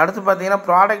பண்ணிக்கொள்ளலாம். அடுத்து பார்த்தீங்கன்னா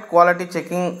ப்ராடக்ட் குவாலிட்டி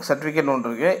செக்கிங் சர்டிஃபிகேட் ஒன்று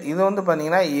இருக்குது. இது வந்து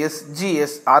பார்த்தீங்கன்னா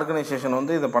SGS ஆர்கனைசேஷன்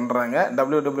வந்து இதை பண்ணுறாங்க.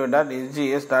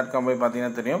 www.sgs.com போய்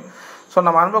பார்த்தீங்கன்னா தெரியும். ஸோ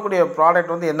நம்ம அனுப்பக்கூடிய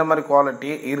ப்ராடக்ட் வந்து என்ன மாதிரி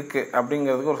குவாலிட்டி இருக்குது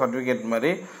அப்படிங்கிறதுக்கு ஒரு சர்டிஃபிகேட்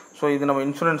மாதிரி. ஸோ இது நம்ம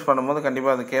இன்சூரன்ஸ் பண்ணும்போது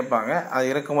கண்டிப்பாக அது கேட்பாங்க. அது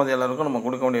இறக்குமதியாளருக்கும் நம்ம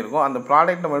கொடுக்க வேண்டியிருக்கும். அந்த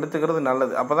ப்ராடக்ட் நம்ம எடுத்துக்கிறது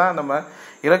நல்லது. அப்போ தான் நம்ம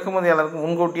இறக்குமதியாளருக்கு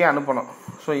முன்கூட்டியே அனுப்பணும்.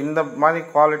 ஸோ இந்த மாதிரி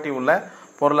குவாலிட்டி உள்ள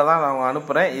பொருளை தான் நான்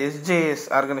அனுப்புகிறேன். SGS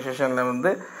ஆர்கனைசேஷனில்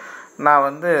வந்து நான்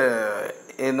வந்து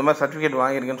இந்த மாதிரி சர்டிஃபிகேட்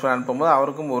வாங்கியிருக்கேன்னு சொல்லி அனுப்பும்போது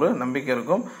அவருக்கும் ஒரு நம்பிக்கை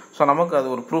இருக்கும். ஸோ நமக்கு அது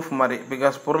ஒரு ப்ரூஃப் மாதிரி.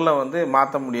 பிகாஸ் பொருளை வந்து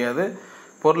மாற்ற முடியாது.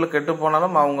 பொருள் கெட்டு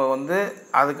போனாலும் அவங்க வந்து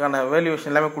அதுக்கான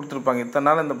வேல்யூவேஷன் எல்லாமே கொடுத்துருப்பாங்க. இத்தனை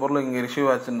நாள் இந்த பொருள் இங்கே ரிசீவ்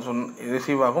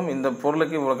ஆகும், இந்த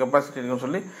பொருளுக்கு இவ்வளோ கெப்பாசிட்டி இருக்குன்னு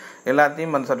சொல்லி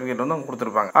எல்லாத்தையும் அந்த சர்டிஃபிகேட் வந்து அவங்க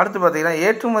கொடுத்துருப்பாங்க. அடுத்து பார்த்தீங்கன்னா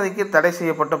ஏற்றுமதிக்கு தடை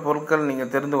செய்யப்பட்ட பொருட்கள்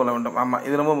நீங்கள் தெரிந்து கொள்ள வேண்டும். ஆமாம்,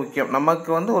 இது ரொம்ப முக்கியம்.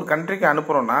 நமக்கு வந்து ஒரு கண்ட்ரிக்கு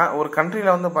அனுப்புகிறோன்னா ஒரு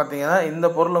கண்ட்ரியில் வந்து பார்த்தீங்கன்னா இந்த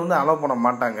பொருளை வந்து அலோவ் பண்ண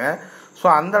மாட்டாங்க. ஸோ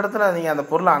அந்த இடத்துல நீங்கள் அந்த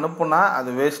பொருளை அனுப்புனா அது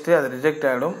வேஸ்ட்டு, அது ரிஜெக்ட்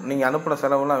ஆகிடும். நீங்கள் அனுப்பின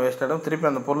செலவுலாம் வேஸ்ட் ஆகிடும். திருப்பி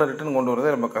அந்த பொருளை ரிட்டர்ன் கொண்டு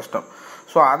வரது ரொம்ப கஷ்டம்.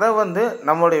 ஸோ அதை வந்து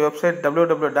நம்மளுடைய வெப்சைட்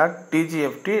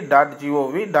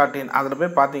www.tgft.gov.in அதில்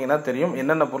போய் பார்த்தீங்கன்னா தெரியும்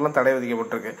என்னென்ன பொருளும் தடை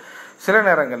விதிக்கப்பட்டிருக்கு. சில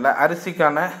நேரங்களில்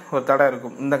அரிசிக்கான ஒரு தடை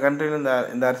இருக்கும். இந்த கண்ட்ரியில்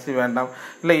இந்த அரிசி வேண்டாம்,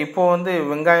 இல்லை இப்போ வந்து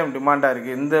வெங்காயம் டிமாண்டாக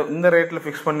இருக்குது, இந்த ரேட்டில்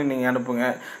ஃபிக்ஸ் பண்ணி நீங்கள் அனுப்புங்க,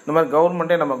 இந்த மாதிரி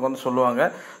கவர்மெண்ட்டே நமக்கு வந்து சொல்லுவாங்க.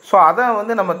 ஸோ அதை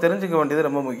வந்து நம்ம தெரிஞ்சுக்க வேண்டியது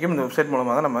ரொம்ப முக்கியம். இந்த வெப்சைட்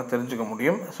மூலமாக தான் நம்ம தெரிஞ்சுக்க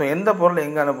முடியும். ஸோ எந்த பொருள்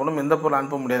எங்கே அனுப்பணும், எந்த பொருள்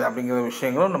அனுப்ப முடியாது அப்படிங்கிற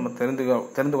விஷயங்களும் நம்ம தெரிந்து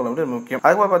கொள்ள வேண்டியது முக்கியம்.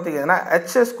 அதுக்கு பார்த்தீங்கன்னா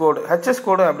ஹெச்எஸ்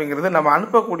கோடு அப்படிங்கிறது நம்ம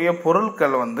அனுப்பக்கூடிய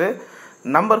பொருட்கள் வந்து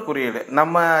நம்பர் குறியீடு.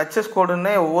 நம்ம ஹெச்எஸ்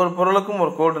கோடுன்னே ஒவ்வொரு பொருளுக்கும்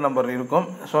ஒரு கோடு நம்பர் இருக்கும்.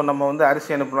 ஸோ நம்ம வந்து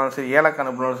அரிசி அனுப்பினாலும் சரி, ஏலக்காய்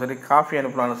அனுப்பினாலும் சரி, காஃபி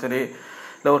அனுப்பினாலும் சரி,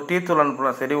 இல்லை ஒரு டீ தூள்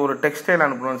அனுப்பினாலும் சரி, ஒரு டெக்ஸ்டைல்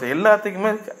அனுப்பினாலும் சரி,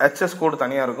 எல்லாத்துக்குமே ஹெச்எஸ் கோடு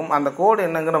தனியாக இருக்கும். அந்த கோடு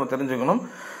என்னங்க நம்ம தெரிஞ்சுக்கணும்.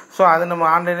 ஸோ அது நம்ம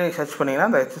ஆன்லைனில் சர்ச் பண்ணிங்கன்னா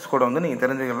அந்த ஹெச்எஸ் கோடை வந்து நீங்கள்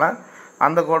தெரிஞ்சுக்கலாம்.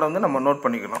 அந்த கோடை வந்து நம்ம நோட்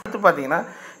பண்ணிக்கணும். அடுத்து பார்த்தீங்கன்னா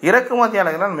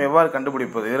இறக்குமதியாளர்களை நம்ம எவ்வாறு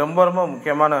கண்டுபிடிப்பது, இது ரொம்ப ரொம்ப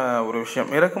முக்கியமான ஒரு விஷயம்.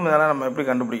 இறக்குமதியாளர் நம்ம எப்படி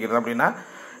கண்டுபிடிக்கிறது அப்படின்னா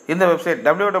இந்த வெப்சைட்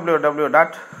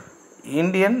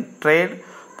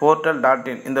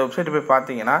www.indiantradeportal.in இந்த வெப்சைட் போய்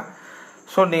பார்த்தீங்கன்னா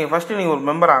ஸோ நீங்கள் ஃபஸ்ட்டு நீங்கள் ஒரு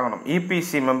மெம்பர் ஆகணும்.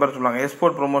 EPC மெம்பர் சொல்லுவாங்க,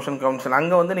 எக்ஸ்போர்ட் ப்ரொமோஷன் கவுன்சில்.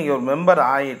 அங்கே வந்து நீங்கள் ஒரு மெம்பர்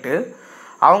ஆகிட்டு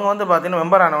அவங்க வந்து பார்த்தீங்கன்னா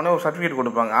மெம்பர் ஆனவொடனே ஒரு சர்டிஃபிகேட்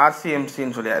கொடுப்பாங்க,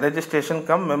 RCMCன்னு சொல்லி, ரெஜிஸ்ட்ரேஷன்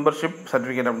கம் மெம்பர்ஷிப்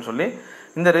சர்டிஃபிகேட் அப்படின்னு சொல்லி.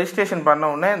 இந்த ரெஜிஸ்ட்ரேஷன் பண்ண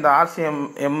உடனே இந்த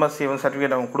RCMSC வந்து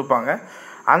சர்டிஃபிகேட் அவங்க கொடுப்பாங்க.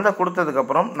 அந்த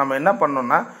கொடுத்ததுக்கப்புறம் நம்ம என்ன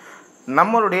பண்ணோம்னா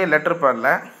நம்மளுடைய லெட்டர்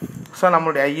பேடில் ஸோ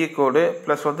நம்மளுடைய IE கோடு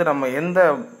ப்ளஸ் வந்து நம்ம எந்த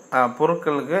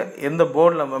பொருட்களுக்கு எந்த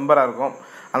போர்டில் மெம்பராக இருக்கும்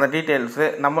அந்த டீட்டெயில்ஸு,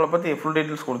 நம்மளை பற்றி ஃபுல்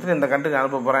டீட்டெயில்ஸ் கொடுத்துட்டு இந்த கண்ட்ரிக்கு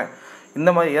அனுப்ப போகிறேன், இந்த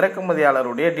மாதிரி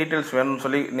இறக்குமதியாளருடைய டீட்டெயில்ஸ் வேணும்னு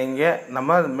சொல்லி நீங்கள்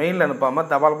நம்ம மெயில் அனுப்பாமல்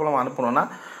தபால் மூலமாக அனுப்பணுன்னா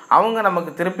அவங்க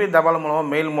நமக்கு திருப்பி தபால் மூலமாக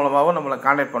மெயில் மூலமாகவும் நம்மளை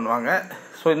கான்டாக்ட் பண்ணுவாங்க.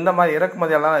 ஸோ இந்த மாதிரி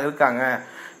இறக்குமதியாளர் இருக்காங்க,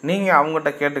 நீங்கள்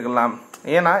அவங்ககிட்ட கேட்டுக்கலாம்.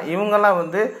 ஏன்னா இவங்கெல்லாம்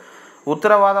வந்து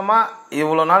உத்தரவாதமாக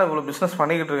இவ்வளோ நாள் இவ்வளோ பிஸ்னஸ்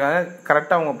பண்ணிக்கிட்டு இருக்காங்க,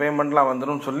 கரெக்டாக அவங்க பேமெண்ட்லாம்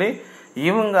வந்துடும் சொல்லி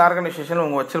இவங்க ஆர்கனைசேஷன்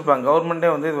அவங்க வச்சுருப்பாங்க, கவர்மெண்ட்டே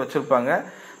வந்து இது வச்சுருப்பாங்க.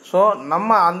 ஸோ நம்ம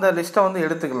அந்த லிஸ்ட்டை வந்து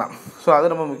எடுத்துக்கலாம். ஸோ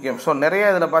அது ரொம்ப முக்கியம். ஸோ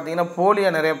நிறைய இதில் பார்த்தீங்கன்னா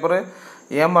போலியாக நிறைய பேர்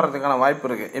ஏமாறதுக்கான வாய்ப்பு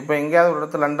இருக்குது. இப்போ எங்கேயாவது ஒரு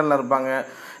இடத்துல லண்டனில் இருப்பாங்க,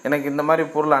 எனக்கு இந்த மாதிரி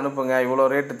பொருள் அனுப்புங்க, இவ்வளோ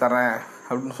ரேட்டு தரேன்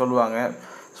அப்படின்னு சொல்லுவாங்க.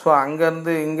 ஸோ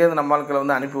இங்கேருந்து நம்ம ஆட்களை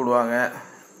வந்து அனுப்பி விடுவாங்க.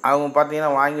 அவங்க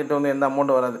பார்த்தீங்கன்னா வாங்கிட்டு வந்து எந்த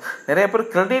அமௌண்ட்டும் வராது. நிறைய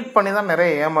பேர் கிரெடிட் பண்ணி தான் நிறைய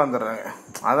ஏமாந்துடுறாங்க.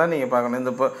 அதான் நீங்கள் பார்க்கணும்.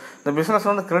 இந்த பிஸ்னஸ்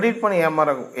வந்து கிரெடிட் பண்ணி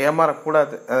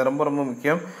ஏமாறக்கூடாது. அது ரொம்ப ரொம்ப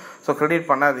முக்கியம். ஸோ கிரெடிட்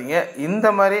பண்ணாதீங்க. இந்த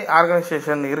மாதிரி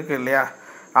ஆர்கனைசேஷன் இருக்குது இல்லையா,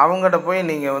 அவங்ககிட்ட போய்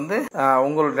நீங்கள் வந்து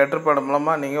உங்களோட லெட்டர் பேட்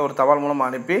மூலமாக நீங்கள் ஒரு தபால் மூலமாக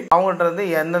அனுப்பி அவங்கள்ட்ட இருந்து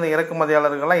எந்தெந்த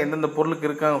இறக்குமதியாளர்கள்லாம் எந்தெந்த பொருளுக்கு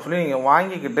இருக்காங்கன்னு சொல்லி நீங்கள்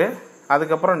வாங்கிக்கிட்டு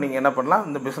அதுக்கப்புறம் நீங்கள் என்ன பண்ணலாம்,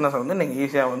 இந்த பிஸ்னஸை வந்து நீங்கள்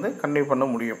ஈஸியாக வந்து கண்டினியூ பண்ண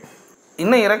முடியும்.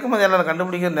 இன்னும் இறக்குமதியாளர்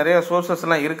கண்டுபிடிக்க நிறைய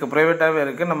சோர்சஸ்லாம் இருக்குது, ப்ரைவேட்டாகவே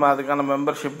இருக்குது. நம்ம அதுக்கான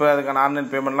மெம்பர்ஷிப்பு அதுக்கான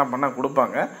ஆன்லைன் பேமெண்ட்லாம் பண்ணால்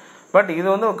கொடுப்பாங்க. பட் இது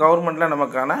வந்து கவர்மெண்ட்டில்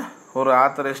நமக்கான ஒரு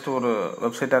ஆத்தரைஸ்டு ஒரு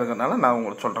வெப்சைட்டாக இருக்கிறதுனால நான்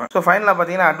உங்களுக்கு சொல்கிறேன். ஸோ ஃபைனலாக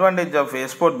பார்த்தீங்கன்னா அட்வான்டேஜ் ஆஃப்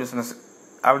எக்ஸ்போர்ட் பிஸ்னஸ்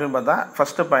அப்படின்னு பார்த்தா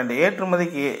ஃபஸ்ட்டு பாயிண்ட்,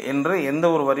 ஏற்றுமதிக்கு என்று எந்த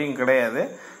ஒரு வரியும் கிடையாது.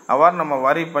 அவ்வாறு நம்ம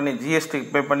வரி பண்ணி GST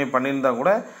பே பண்ணியிருந்தால்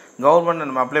கூட கவர்மெண்ட்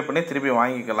நம்ம அப்ளை பண்ணி திருப்பி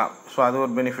வாங்கிக்கலாம். ஸோ அது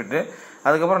ஒரு பெனிஃபிட்டு.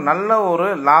 அதுக்கப்புறம் நல்ல ஒரு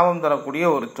லாபம் தரக்கூடிய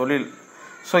ஒரு தொழில்.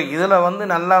 ஸோ இதில் வந்து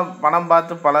நல்லா பணம்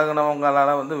பார்த்து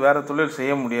பழகினவங்களால் வந்து வேறு தொழில்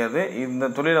செய்ய முடியாது. இந்த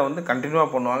தொழிலை வந்து கண்டினியூவாக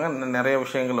பண்ணுவாங்க. இன்னும் நிறைய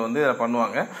விஷயங்கள் வந்து இதில்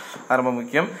பண்ணுவாங்க. அது ரொம்ப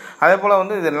முக்கியம். அதே போல்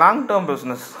வந்து இது லாங் டேர்ம்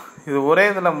பிஸ்னஸ். இது ஒரே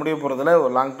இதில் முடிய போகிறதுல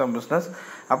ஒரு லாங் டேர்ம் பிஸ்னஸ்.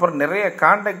 அப்புறம் நிறைய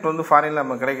கான்டாக்ட் வந்து ஃபாரினில்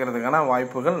நம்ம கிடைக்கிறதுக்கான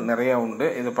வாய்ப்புகள் நிறையா உண்டு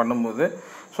இது பண்ணும்போது.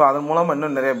 ஸோ அதன் மூலமாக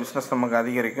இன்னும் நிறைய பிஸ்னஸ் நமக்கு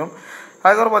அதிகரிக்கும்.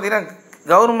 அதுக்கப்புறம் பார்த்திங்கன்னா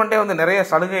கவர்மெண்ட்டே வந்து நிறைய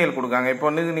சலுகைகள் கொடுக்காங்க. இப்போ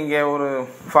வந்து நீங்கள் ஒரு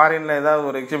ஃபாரினில் ஏதாவது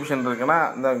ஒரு எக்ஸிபிஷன் இருக்குன்னா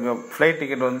இந்த ஃப்ளைட்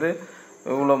டிக்கெட் வந்து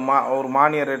இவ்வளோ ஒரு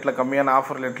மானிய ரேட்டில் கம்மியான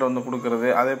ஆஃபர் ரேட்டில் வந்து கொடுக்குறது,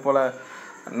 அதே போல்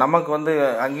நமக்கு வந்து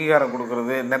அங்கீகாரம்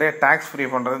கொடுக்குறது, நிறைய டேக்ஸ் ஃப்ரீ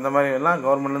பண்ணுறது, இந்த மாதிரி எல்லாம்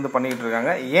கவர்மெண்ட்லேருந்து பண்ணிக்கிட்டு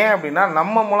இருக்காங்க. ஏன் அப்படின்னா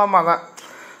நம்ம மூலமாக தான்.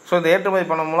 ஸோ இந்த ஏற்றுமதி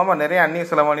பண்ண மூலமாக நிறைய அந்நிய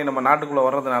செலவாணி நம்ம நாட்டுக்குள்ளே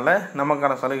வர்றதுனால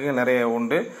நமக்கான சலுகைகள் நிறைய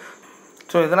உண்டு.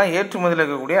 ஸோ இதெல்லாம் ஏற்றுமதியில்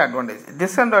இருக்கக்கூடிய அட்வான்டேஜ்.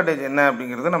 டிஸ்அட்வான்டேஜ் என்ன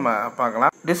அப்படிங்கிறது நம்ம பார்க்கலாம்.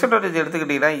 டிஸ்அட்வான்டேஜ்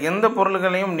எடுத்துக்கிட்டிங்கன்னா, எந்த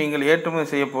பொருள்களையும் நீங்கள் ஏற்றுமதி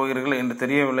செய்ய போகிறீர்கள் என்று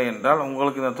தெரியவில்லை என்றால்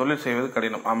உங்களுக்கு இந்த தொழில் செய்வது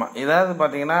கடினம். ஆமாம், இதாவது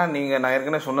பார்த்தீங்கன்னா நான்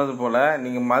ஏற்கனவே சொன்னது போல்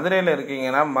நீங்கள் மதுரையில்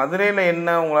இருக்கீங்கன்னா மதுரையில்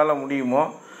என்ன உங்களால் முடியுமோ,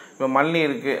 இப்போ மல்லி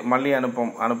இருக்குது, மல்லி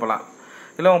அனுப்பலாம்.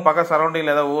 இல்லை உங்கள் பக்கம்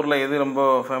சரௌண்டிங்கில் ஏதாவது ஊரில் எது ரொம்ப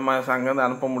ஃபேமஸ் அங்கேருந்து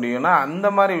அனுப்ப முடியும்னா அந்த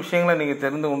மாதிரி விஷயங்களை நீங்கள்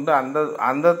தெரிந்து கொண்டு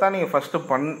அந்த தான் நீங்கள் ஃபஸ்ட்டு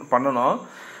பண்ணணும்.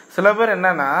 சில பேர்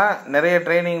என்னென்னா நிறைய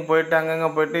ட்ரைனிங் போயிட்டு அங்கங்கே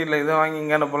போயிட்டு இல்லை இதை வாங்கி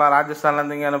இங்கே அனுப்பலாம்,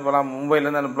 ராஜஸ்தான்லேருந்து இங்கே அனுப்பலாம்,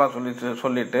 மும்பைலேருந்து அனுப்பலாம்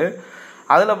சொல்லிட்டு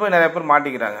அதில் போய் நிறைய பேர்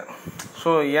மாட்டிக்கிறாங்க. ஸோ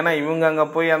ஏன்னா இவங்க அங்கே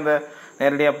போய் அந்த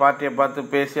நேரடியாக பார்ட்டியை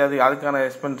பார்த்து பேசி அதுக்கான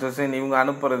எக்ஸ்பென்சஸ் இவங்க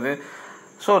அனுப்புறது,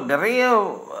 ஸோ நிறைய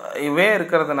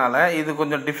இருக்கிறதுனால இது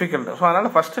கொஞ்சம் டிஃபிகல்ட். ஸோ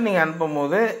அதனால் ஃபஸ்ட்டு நீங்கள் அனுப்பும்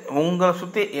போது உங்களை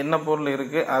சுற்றி என்ன பொருள்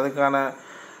இருக்குது, அதுக்கான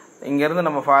இங்கேருந்து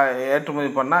நம்ம ஏற்றுமதி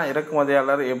பண்ணால்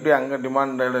இறக்குமதியாளர் எப்படி அங்கே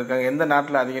டிமாண்ட் இருக்காங்க, எந்த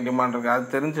நாட்டில் அதிக டிமாண்ட் இருக்குது,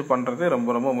 அது தெரிஞ்சு பண்ணுறது ரொம்ப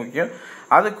ரொம்ப முக்கியம்.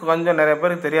 அதுக்கு கொஞ்சம் நிறைய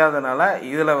பேருக்கு தெரியாதனால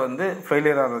இதில் வந்து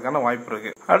ஃபெயிலியர் ஆகிறதுக்கான வாய்ப்பு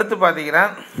இருக்குது. அடுத்து பார்த்தீங்கன்னா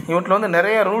இவற்றில் வந்து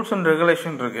நிறைய ரூல்ஸ் அண்ட்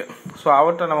ரெகுலேஷன் இருக்குது. ஸோ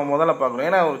அவற்றை நம்ம முதல்ல பார்க்கணும்.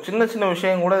 ஏன்னா ஒரு சின்ன சின்ன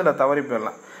விஷயம் கூட இதில் தவறி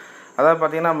போயிடலாம். அதாவது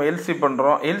பார்த்தீங்கன்னா நம்ம எல்சி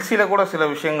பண்ணுறோம், எல்சியில் கூட சில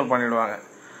விஷயங்கள் பண்ணிவிடுவாங்க.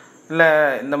 இல்லை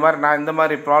நான் இந்த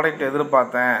மாதிரி ப்ராடக்ட்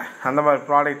எதிர்பார்த்தேன், அந்த மாதிரி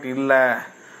ப்ராடக்ட் இல்லை,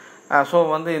 ஸோ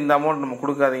வந்து இந்த அமௌண்ட் நம்ம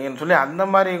கொடுக்காதீங்கன்னு சொல்லி அந்த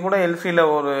மாதிரி கூட எல்சியில்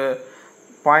ஒரு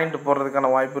பாயிண்ட்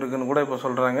போடுறதுக்கான வாய்ப்பு இருக்குதுன்னு கூட இப்போ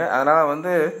சொல்கிறாங்க. அதனால்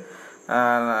வந்து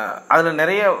அதில்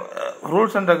நிறைய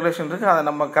ரூல்ஸ் அண்ட் ரெகுலேஷன் இருக்குது. அதை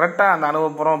நம்ம கரெக்டாக அந்த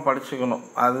அனுபவம் படிச்சுக்கணும்.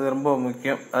 அது ரொம்ப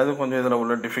முக்கியம். அது கொஞ்சம் இதில்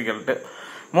உள்ள டிஃபிகல்ட்டு.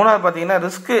 மூணாவது பார்த்தீங்கன்னா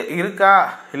ரிஸ்க்கு இருக்கா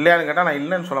இல்லையான்னு கேட்டால் நான்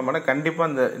இல்லைன்னு சொல்ல மாட்டேன்.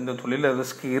 கண்டிப்பாக இந்த தொழிலில்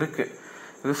ரிஸ்க் இருக்குது.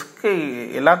 ரிஸ்க்கு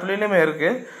எல்லா தொழிலையுமே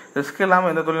இருக்குது. ரிஸ்க்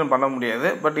இல்லாமல் எந்த தொழிலும் பண்ண முடியாது.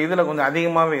 பட் இதில் கொஞ்சம்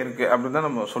அதிகமாகவே இருக்குது அப்படின்னு தான்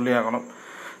நம்ம சொல்லி ஆகணும்.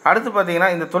 அடுத்து பார்த்தீங்கன்னா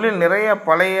இந்த தொழில் நிறைய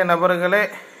பழைய நபர்களே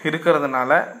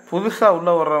இருக்கிறதுனால புதுசாக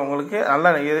உள்ளே வர்றவங்களுக்கு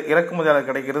நல்ல இறக்குமதியாளர்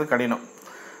கிடைக்கிறது கடினம்.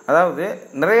 அதாவது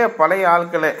நிறைய பழைய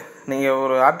ஆட்களே, நீங்கள்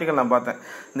ஒரு ஆர்டிக்கல் நான் பார்த்தேன்,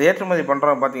 இந்த ஏற்றுமதி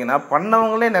பண்ணுறவங்க பார்த்தீங்கன்னா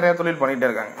பண்ணவங்களே நிறைய தொழில் பண்ணிகிட்டே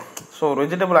இருக்காங்க. ஸோ ஒரு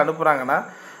வெஜிடபிள் அனுப்புகிறாங்கன்னா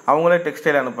அவங்களே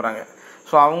டெக்ஸ்டைல் அனுப்புகிறாங்க.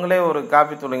 ஸோ அவங்களே ஒரு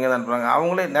காப்பி தூள் இங்கே தான் அனுப்புகிறாங்க.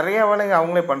 அவங்களே நிறைய வேலைங்க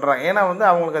அவங்களே பண்ணுறாங்க. ஏன்னா வந்து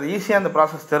அவங்களுக்கு அது ஈஸியாக அந்த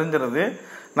ப்ராசஸ் தெரிஞ்சிருது.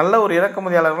 நல்ல ஒரு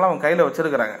இறக்குமதியாளர்கள் அவங்க கையில்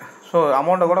வச்சுருக்கிறாங்க. ஸோ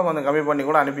அமௌண்ட்டை கூட கொஞ்சம் கம்மி பண்ணி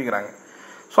கூட அனுப்பிக்கிறாங்க.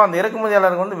 ஸோ அந்த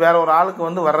இறக்குமதியாளருக்கு வந்து வேறு ஒரு ஆளுக்கு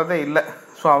வந்து வர்றதே இல்லை.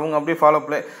 ஸோ அவங்க அப்படியே ஃபாலோ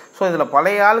பண்ணி, ஸோ இதில்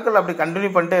பழைய ஆட்கள் அப்படி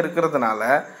கண்டினியூ பண்ணிட்டே இருக்கிறதுனால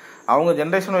அவங்க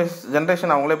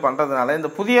ஜென்ரேஷன் அவங்களே பண்ணுறதுனால இந்த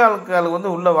புதிய ஆட்கள் வந்து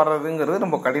உள்ளே வர்றதுங்கிறது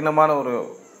ரொம்ப கடினமான ஒரு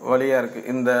வழியாக இருக்குது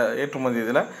இந்த ஏற்றுமதி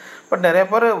இதில். பட் நிறைய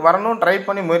பேர் வரணும் ட்ரை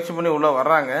பண்ணி முயற்சி பண்ணி உள்ளே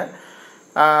வர்றாங்க.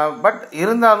 பட்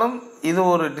இருந்தாலும் இது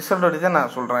ஒரு டிஸ்அட்வான்டேஜ் தான்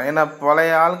நான் சொல்கிறேன். ஏன்னா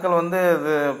பழைய ஆட்கள் வந்து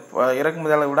இது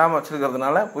இறக்குமதியாளர் விடாமல்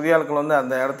வச்சுருக்கிறதுனால புதிய ஆட்கள் வந்து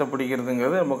அந்த இடத்த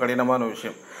பிடிக்கிறதுங்கிறது ரொம்ப கடினமான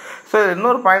விஷயம். ஸோ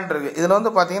இன்னொரு பாயிண்ட் இருக்குது. இதில்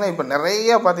வந்து பார்த்தீங்கன்னா இப்போ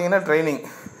நிறைய பார்த்தீங்கன்னா ட்ரைனிங்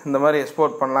இந்த மாதிரி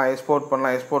எக்ஸ்போர்ட்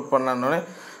பண்ணலான்னு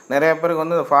நிறைய பேருக்கு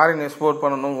வந்து ஃபாரின் எக்ஸ்போர்ட்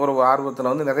பண்ணணுங்கிற ஒரு ஆர்வத்தில்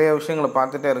வந்து நிறைய விஷயங்களை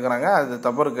பார்த்துட்டே இருக்கிறாங்க. அது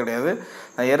தவறு கிடையாது.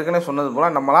 நான் ஏற்கனவே சொன்னது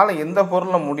போல் நம்மளால் எந்த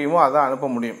பொருளில் முடியுமோ அதை அனுப்ப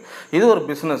முடியும். இது ஒரு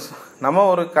பிஸ்னஸ். நம்ம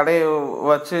ஒரு கடையை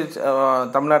வச்சு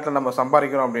தமிழ்நாட்டில் நம்ம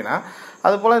சம்பாதிக்கிறோம் அப்படின்னா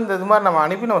அதுபோல் இது மாதிரி நம்ம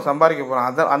அனுப்பி நம்ம சம்பாதிக்க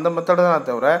போகிறோம். அந்த மெத்தடு தான்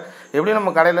தவிர எப்படி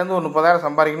நம்ம கடையிலேருந்து ஒரு 30,000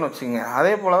 சம்பாதிக்கணும்னு வச்சுங்க,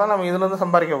 அதே போல் தான் நம்ம இதுலேருந்து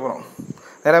சம்பாதிக்க போகிறோம்.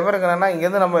 நிறைய பேருக்கு என்னென்னா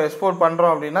இங்கேருந்து நம்ம எக்ஸ்போர்ட்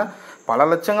பண்ணுறோம் அப்படின்னா பல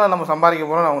லட்சங்களை நம்ம சம்பாதிக்க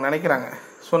போகிறோம்னு அவங்க நினைக்கிறாங்க.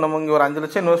 ஸோ நம்ம இங்கே ஒரு 5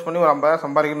 லட்சம் இன்வெஸ்ட் பண்ணி ஒரு 50,000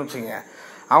 சம்பாதிக்கணும்னு வச்சுங்க,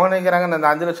 அவங்க நினைக்கிறாங்க இந்த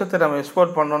 5 லட்சத்தை நம்ம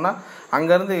எக்ஸ்போர்ட் பண்ணோன்னா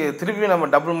அங்கேருந்து திருப்பி நம்ம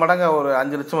டபுள் மடங்காக ஒரு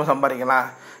 5 லட்சமாக சம்பாதிக்கலாம்,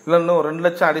 இல்லை இன்னும் ஒரு 2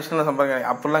 லட்சம் அடிஷ்னலாக சம்பாதிக்கலாம்.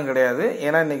 அப்படிலாம் கிடையாது.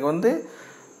 ஏன்னா இன்றைக்கி வந்து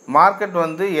மார்க்கெட்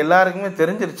வந்து எல்லாருக்குமே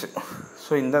தெரிஞ்சிருச்சு.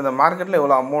 ஸோ இந்த மார்க்கெட்டில்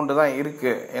எவ்வளோ அமௌண்ட்டு தான்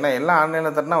இருக்குது. ஏன்னா எல்லாம்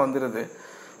ஆன்லைனில் தட்டினா வந்துடுது.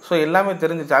 ஸோ எல்லாமே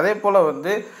தெரிஞ்சிச்சு. அதே போல்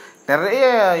வந்து நிறைய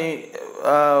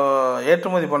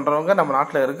ஏற்றுமதி பண்ணுறவங்க நம்ம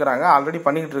நாட்டில் இருக்கிறாங்க, ஆல்ரெடி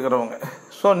பண்ணிக்கிட்டு இருக்கிறவங்க.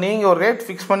 ஸோ நீங்கள் ஒரு ரேட்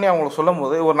ஃபிக்ஸ் பண்ணி அவங்களுக்கு சொல்லும்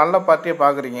போது ஒரு நல்ல பார்ட்டியை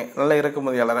பார்க்குறீங்க, நல்ல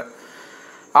இறக்குமதியாளரை,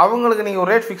 அவங்களுக்கு நீங்கள்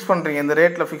ஒரு ரேட் ஃபிக்ஸ் பண்ணுறீங்க, இந்த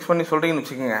ரேட்டில் ஃபிக்ஸ் பண்ணி சொல்கிறீங்கன்னு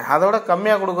வச்சுக்கோங்க, அதோட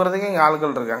கம்மியாக கொடுக்குறதுக்கு இங்கே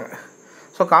ஆட்கள் இருக்காங்க.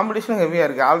 ஸோ காம்படிஷன் ஹெவியாக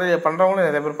இருக்குது. ஆல்ரெடி பண்ணுறவங்களும்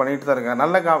நிறைய பேர் பண்ணிகிட்டு தான் இருக்காங்க.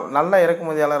 நல்ல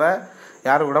இறக்குமதியாளரை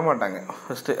யாரும் விட மாட்டாங்க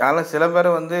ஃபஸ்ட்டு. அதனால் சில பேர்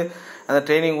வந்து அந்த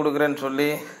ட்ரைனிங் கொடுக்குறேன்னு சொல்லி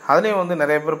அதுலேயும் வந்து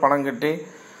நிறைய பேர் பணம் கட்டி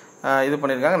இது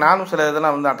பண்ணியிருக்காங்க. நானும் சில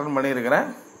இதெல்லாம் வந்து அட்டன் பண்ணியிருக்கிறேன்.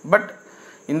 பட்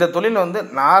இந்த தொழில் வந்து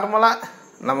நார்மலாக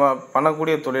நம்ம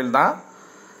பண்ணக்கூடிய தொழில் தான்.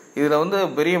 இதில் வந்து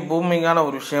பெரிய பூமிங்கான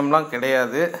ஒரு விஷயம்லாம்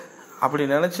கிடையாது. அப்படி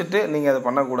நினச்சிட்டு நீங்கள் அதை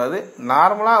பண்ணக்கூடாது.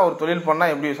 நார்மலாக ஒரு தொழில்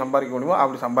பண்ணால் எப்படி சம்பாதிக்க முடியுமோ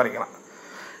அப்படி சம்பாதிக்கலாம்.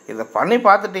 இதை பண்ணி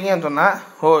பார்த்துட்டீங்கன்னு சொன்னால்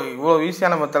இவ்வளோ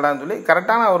ஈஸியான மெத்தடான்னு சொல்லி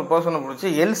கரெக்டான ஒரு பர்சனை பிடிச்சி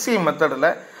எல்சி மெத்தடில்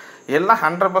எல்லாம்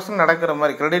 100% நடக்கிற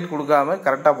மாதிரி கிரெடிட் கொடுக்காம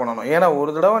கரெக்டாக பண்ணணும். ஏன்னா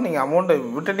ஒரு தடவை நீங்கள் அமௌண்ட்டை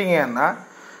விட்டுட்டீங்கன்னா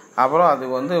அப்புறம் அது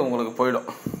உங்களுக்கு போயிடும்.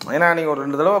 ஏன்னா நீங்கள் ஒரு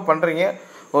 2 தடவை பண்ணுறீங்க,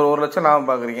 ஒரு 1 லட்சம் லாபம்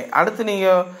பார்க்குறீங்க, அடுத்து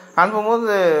நீங்கள்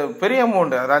அனுப்பும்போது பெரிய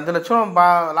அமௌண்ட்டு அது 5 லட்சம்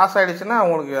லாஸ் ஆகிடுச்சுன்னா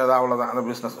உங்களுக்கு அது அவ்வளோதான் அந்த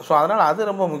பிஸ்னஸ். ஸோ அதனால் அது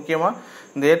ரொம்ப முக்கியமாக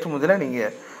இந்த ஏற்றுமதியில்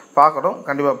நீங்கள் பார்க்கணும்.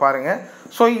 கண்டிப்பாக பாருங்கள்.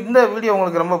 ஸோ இந்த வீடியோ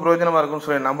உங்களுக்கு ரொம்ப பிரயோஜனமாக இருக்கும்னு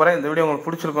சொல்லி நம்புகிறேன். இந்த வீடியோ உங்களுக்கு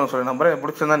பிடிச்சிருக்குன்னு சொல்லி நம்புகிறேன்.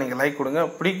 பிடிச்சிருந்தா நீங்கள் லைக் கொடுங்க,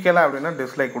 பிடிக்கல அப்படின்னா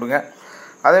டிஸ்லைக் கொடுங்க.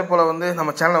 அதே போல்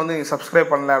நம்ம சேனலை நீங்கள்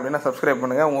சப்ஸ்கிரைப் பண்ணல அப்படின்னா சப்ஸ்கிரைப்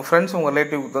பண்ணுங்கள். உங்கள் ஃப்ரெண்ட்ஸ் உங்கள்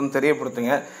ரிலேட்டிவ்க்கு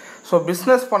தெரியப்படுத்துங்க. ஸோ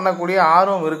பிஸ்னஸ் பண்ணக்கூடிய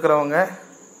ஆர்வம் இருக்கிறவங்க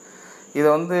இதை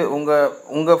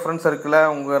உங்கள் ஃப்ரெண்ட்ஸ் சர்க்கிளில்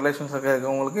உங்கள் ரிலேஷன் சர்க்கிள்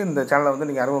இருக்கிறவங்களுக்கு இந்த சேனலை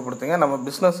நீங்கள் அறிமுகப்படுத்துங்க. நம்ம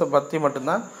பிஸ்னஸை பற்றி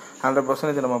மட்டும்தான்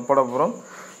 100% நம்ம போட போகிறோம்.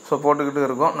 ஸோ போட்டுக்கிட்டு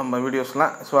இருக்கோம் நம்ம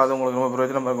வீடியோஸ்லாம். ஸோ அது உங்களுக்கு ரொம்ப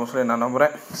பிரயோஜனமாக இருக்கும்னு சொல்லி நான்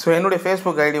நம்புகிறேன். ஸோ என்னுடைய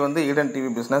Facebook ID Eden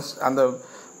TV business, அந்த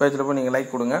பேஜில் போய் நீங்கள்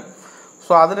லைக் கொடுங்க.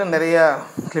 ஸோ அதில் நிறைய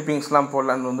கிளிப்பிங்ஸ்லாம்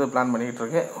போடலான்னு பிளான் பண்ணிக்கிட்டு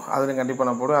இருக்கேன். அதில் கண்டிப்பாக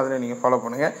நான் போடுவேன். அதில் நீங்கள் ஃபாலோ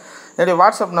பண்ணுங்கள். என்னுடைய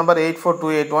வாட்ஸ்அப் நம்பர்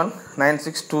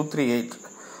 8428196238.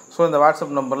 ஸோ இந்த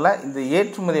வாட்ஸ்அப் நம்பரில் இந்த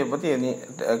ஏற்றுமதியை பற்றி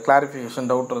கிளாரிஃபிகேஷன்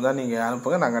டவுட் இருந்தால் நீங்கள்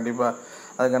அனுப்புங்க. நான் கண்டிப்பாக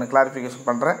அதுக்கான கிளாரிஃபிகேஷன்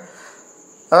பண்ணுறேன்.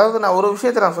 அதாவது நான் ஒரு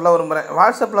விஷயத்தை நான் சொல்ல விரும்புகிறேன்.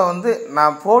 வாட்ஸ்அப்பில்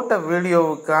நான் போட்ட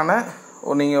வீடியோவுக்கான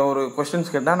நீங்கள் ஒரு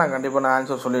கொஸ்டின்ஸ் கேட்டால் நான் கண்டிப்பாக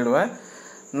ஆன்சர் சொல்லிவிடுவேன்.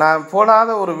 நான் போடாத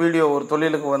ஒரு வீடியோ ஒரு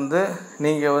தொழிலுக்கு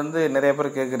நீங்கள் நிறைய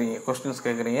பேர் கேட்குறீங்க, கொஸ்டின்ஸ்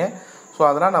கேட்குறீங்க. ஸோ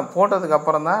அதெல்லாம் நான் போட்டதுக்கு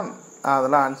அப்புறம் தான்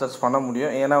அதெல்லாம் ஆன்சர்ஸ் பண்ண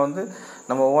முடியும். ஏன்னா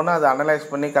நம்ம ஒவ்வொன்றா அதை அனலைஸ்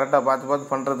பண்ணி கரெக்டாக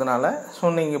பார்த்து பண்ணுறதுனால. ஸோ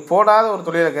நீங்கள் போடாத ஒரு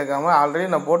தொழிலை கேட்காம ஆல்ரெடி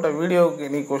நான் போட்ட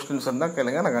வீடியோவுக்கு கொஸ்டின்ஸ் இருந்தால்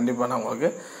கேளுங்க. நான் கண்டிப்பாக நான் உங்களுக்கு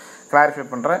கிளாரிஃபை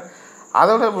பண்ணுறேன்.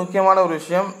 அதோட முக்கியமான ஒரு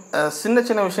விஷயம், சின்ன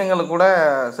சின்ன விஷயங்களுக்கு கூட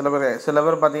சில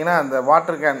பேர் பார்த்தீங்கன்னா அந்த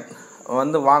வாட்டர் கேன்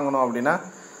வாங்கணும் அப்படின்னா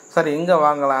சார் எங்கே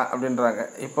வாங்கலாம் அப்படின்றாங்க.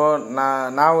 இப்போது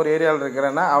நான் ஒரு ஏரியாவில்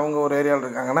இருக்கிறேன்னா அவங்க ஒரு ஏரியாவில்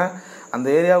இருக்காங்கன்னா அந்த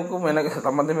ஏரியாவுக்கும் எனக்கு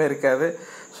சம்மந்தமே இருக்காது.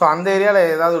 ஸோ அந்த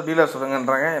ஏரியாவில் ஏதாவது ஒரு டீலர்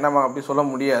சொல்லுங்கன்றாங்க. நம்ம அப்படி சொல்ல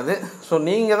முடியாது. ஸோ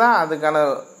நீங்கள் தான் அதுக்கான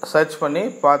சர்ச் பண்ணி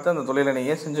பார்த்து அந்த தொழிலை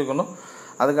நீங்கள் செஞ்சுக்கணும்.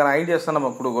 அதுக்கான ஐடியாஸ் தான்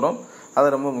நம்ம கொடுக்குறோம்.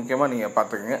 அது ரொம்ப முக்கியமாக நீங்கள்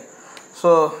பார்த்துக்குங்க. ஸோ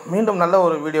மீண்டும் நல்ல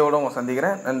ஒரு வீடியோவோடு உங்களை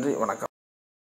சந்திக்கிறேன். நன்றி, வணக்கம்.